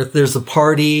where there's a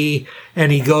party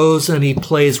and he goes and he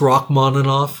plays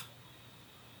Rachmaninoff?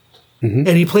 Mm-hmm.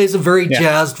 And he plays a very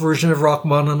jazzed version of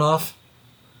Rachmaninoff.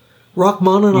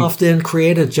 Rachmaninoff didn't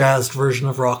create a jazzed version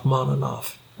of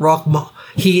Rachmaninoff.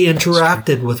 He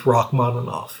interacted with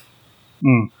Rachmaninoff.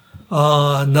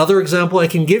 Another example I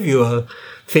can give you, a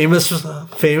famous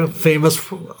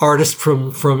artist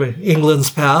from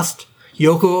England's past,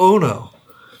 Yoko Ono.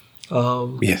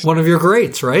 Yes. One of your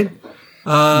greats, right?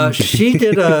 She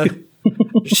did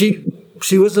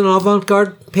she was an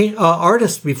avant-garde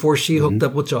artist before she hooked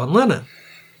up with John Lennon.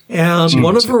 And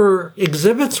one of her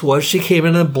exhibits was she came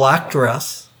in a black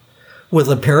dress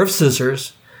with a pair of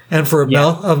scissors, and for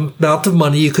amount of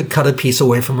money, you could cut a piece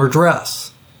away from her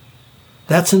dress.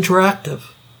 That's interactive.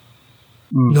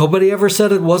 Nobody ever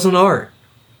said it wasn't art.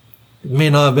 It may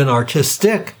not have been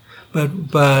artistic, but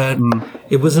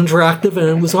it was interactive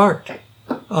and it was art.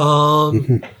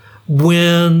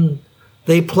 When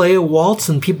they play a waltz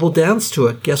and people dance to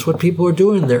it, guess what people are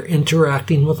doing? They're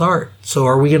interacting with art. So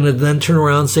are we going to then turn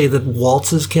around and say that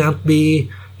waltzes can't be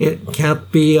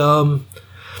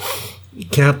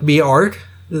art?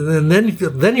 And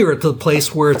then you're at the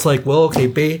place where it's like, well,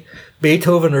 okay,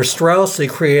 Beethoven or Strauss, they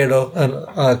created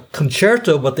a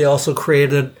concerto, but they also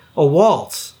created a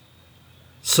waltz.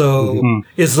 So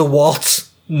is the waltz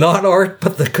not art,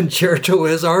 but the concerto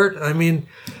is art? I mean,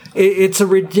 it's a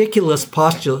ridiculous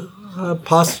postulate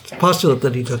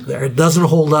that he took there. It doesn't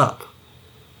hold up.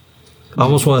 I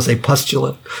almost want to say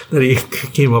postulate that he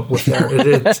came up with there.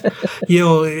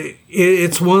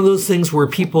 It's one of those things where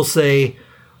people say,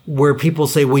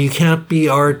 well, you can't be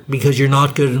art because you're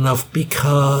not good enough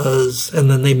because,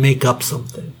 and then they make up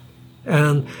something.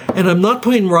 And I'm not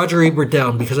putting Roger Ebert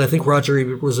down because I think Roger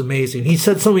Ebert was amazing. He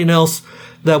said something else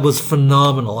that was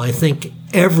phenomenal. I think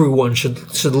everyone should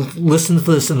listen to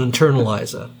this and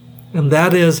internalize it. And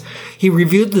that is, he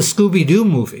reviewed the Scooby-Doo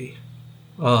movie.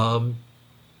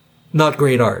 Not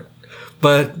great art.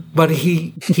 But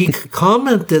he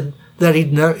commented that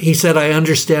he said, I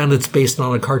understand it's based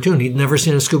on a cartoon. He'd never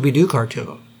seen a Scooby-Doo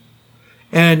cartoon.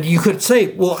 And you could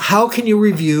say, well, how can you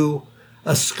review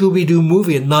a Scooby-Doo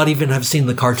movie and not even have seen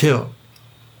the cartoon?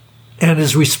 And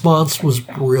his response was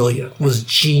brilliant, was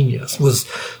genius, was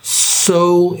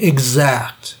so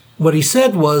exact. What he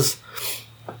said was,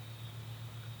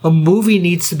 a movie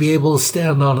needs to be able to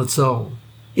stand on its own.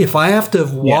 If I have to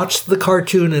have watched the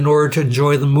cartoon in order to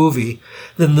enjoy the movie,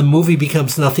 then the movie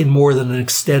becomes nothing more than an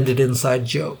extended inside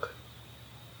joke.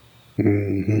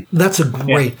 Mm-hmm. That's a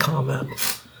great comment.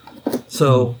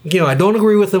 So, I don't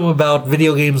agree with him about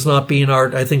video games not being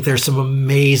art. I think there's some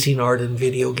amazing art in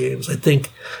video games. I think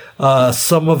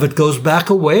some of it goes back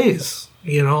a ways.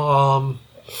 I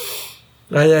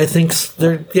think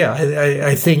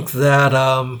I think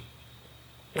that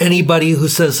anybody who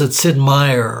says that Sid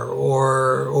Meier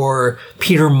or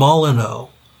Peter Molyneux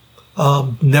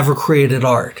never created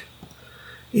art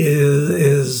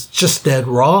is just dead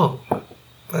wrong.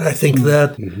 I think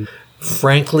that,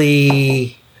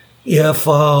 frankly, if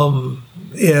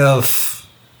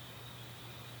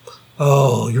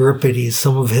Euripides,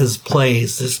 some of his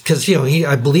plays, because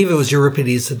I believe it was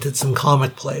Euripides that did some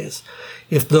comic plays.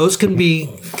 If those can be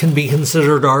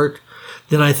considered art,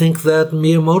 then I think that a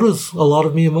lot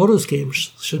of Miyamoto's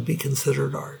games should be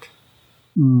considered art.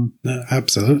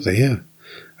 Absolutely, yeah.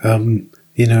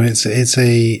 It's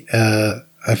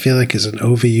I feel like it's an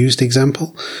overused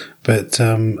example, but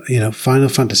Final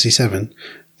Fantasy VII.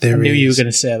 I knew you were going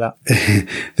to say that.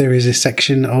 There is a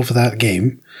section of that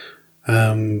game.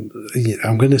 I'm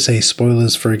going to say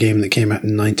spoilers for a game that came out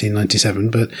in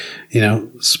 1997, but,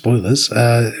 spoilers,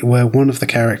 where one of the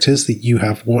characters that you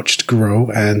have watched grow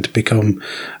and become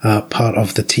part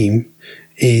of the team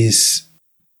is,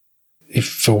 if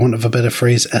for want of a better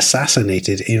phrase,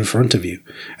 assassinated in front of you.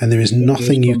 And there is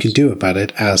nothing you can do about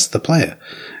it as the player.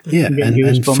 Yeah,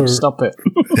 and for stop it.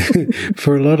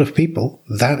 for a lot of people,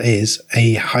 that is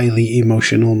a highly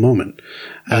emotional moment.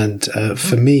 And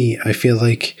for me, I feel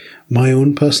like my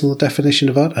own personal definition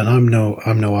of art, and I'm no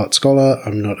art scholar,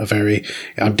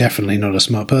 I'm definitely not a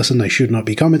smart person, I should not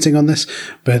be commenting on this,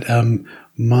 but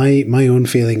my own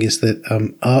feeling is that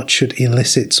art should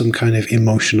elicit some kind of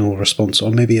emotional response,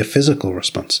 or maybe a physical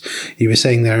response. You were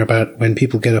saying there about when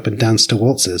people get up and dance to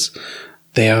waltzes,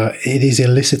 it is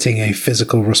eliciting a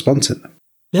physical response in them.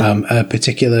 Yeah. A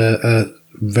particular,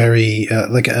 very,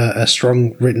 like a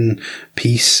strong written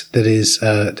piece that is,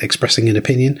 expressing an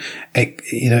opinion.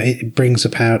 It brings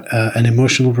about, an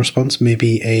emotional response,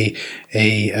 maybe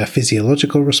a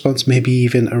physiological response, maybe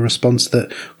even a response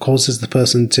that causes the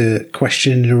person to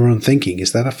question their own thinking.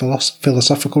 Is that a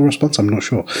philosophical response? I'm not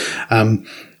sure.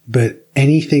 But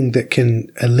anything that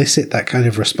can elicit that kind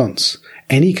of response,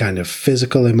 any kind of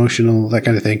physical, emotional, that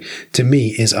kind of thing, to me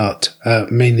is art,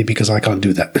 mainly because I can't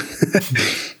do that.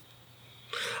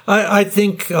 I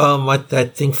think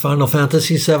Final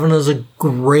Fantasy VII is a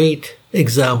great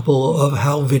example of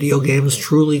how video games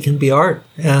truly can be art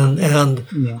and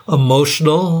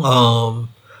emotional.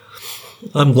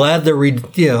 I'm glad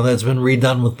that's been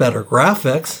redone with better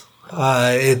graphics.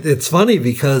 It's funny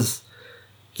because,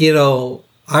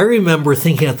 I remember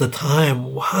thinking at the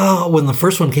time, wow, when the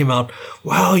first one came out,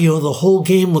 wow, the whole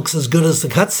game looks as good as the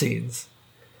cutscenes.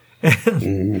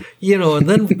 And, and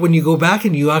then when you go back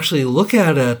and you actually look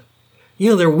at it,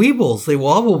 they're weebles. They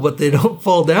wobble, but they don't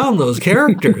fall down, those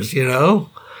characters, Never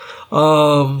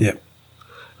going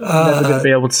to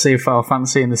be able to see Final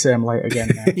Fantasy in the same light again.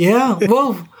 Yeah,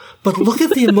 well, but look at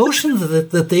the emotions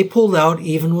that they pulled out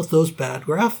even with those bad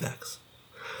graphics.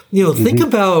 Think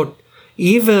about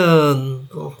even,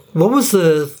 what was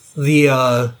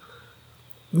the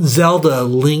Zelda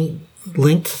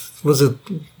linked, was it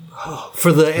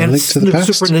for the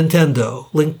Super Nintendo?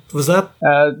 Was that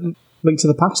Link to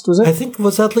the Past, was it? I think,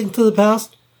 was that Link to the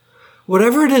Past?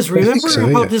 Whatever it is,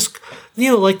 remember how this,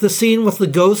 like the scene with the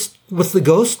ghost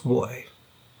boy,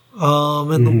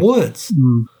 in the woods.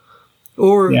 Mm.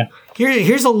 Or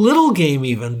here's a little game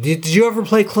even. Did you ever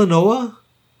play Klonoa?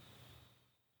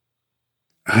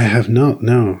 I have not,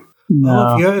 no.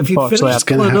 No, if you finish it's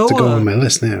going to have to go on my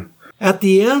list now. At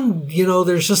the end,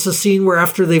 there's just a scene where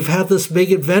after they've had this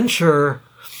big adventure,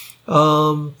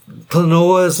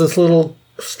 Klonoa is this little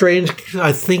strange,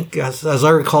 I think, as I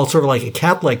recall, sort of like a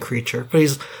cat-like creature, but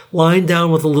he's lying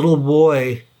down with a little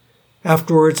boy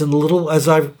afterwards, and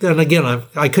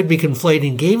I could be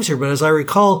conflating games here, but as I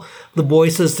recall, the boy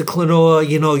says to Klonoa,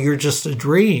 you're just a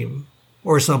dream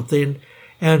or something,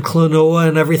 and Klonoa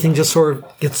and everything just sort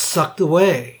of gets sucked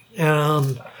away.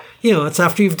 And, it's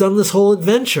after you've done this whole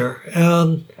adventure.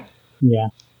 And,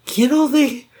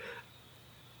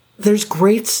 there's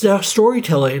great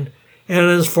storytelling. And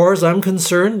as far as I'm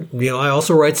concerned, I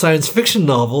also write science fiction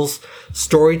novels.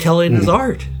 Storytelling is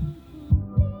art.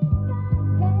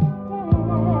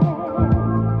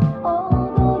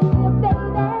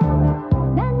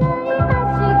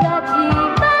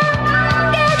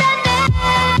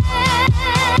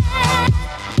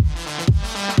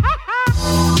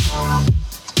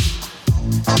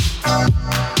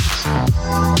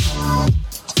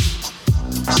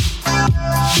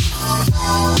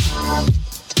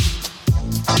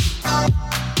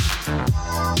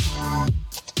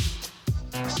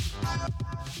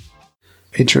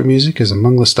 Intro music is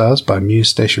Among the Stars by Muse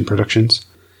Station Productions.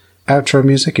 Outro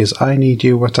music is I Need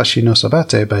You Watashi no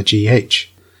Sabate by GH.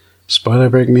 Spoiler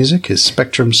break music is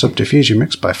Spectrum Subdiffusion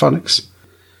Mix by Phonics.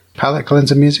 Palette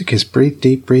cleanser music is Breathe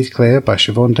Deep, Breathe Clear by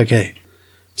Siobhan Degay.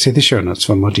 See the show notes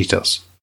for more details.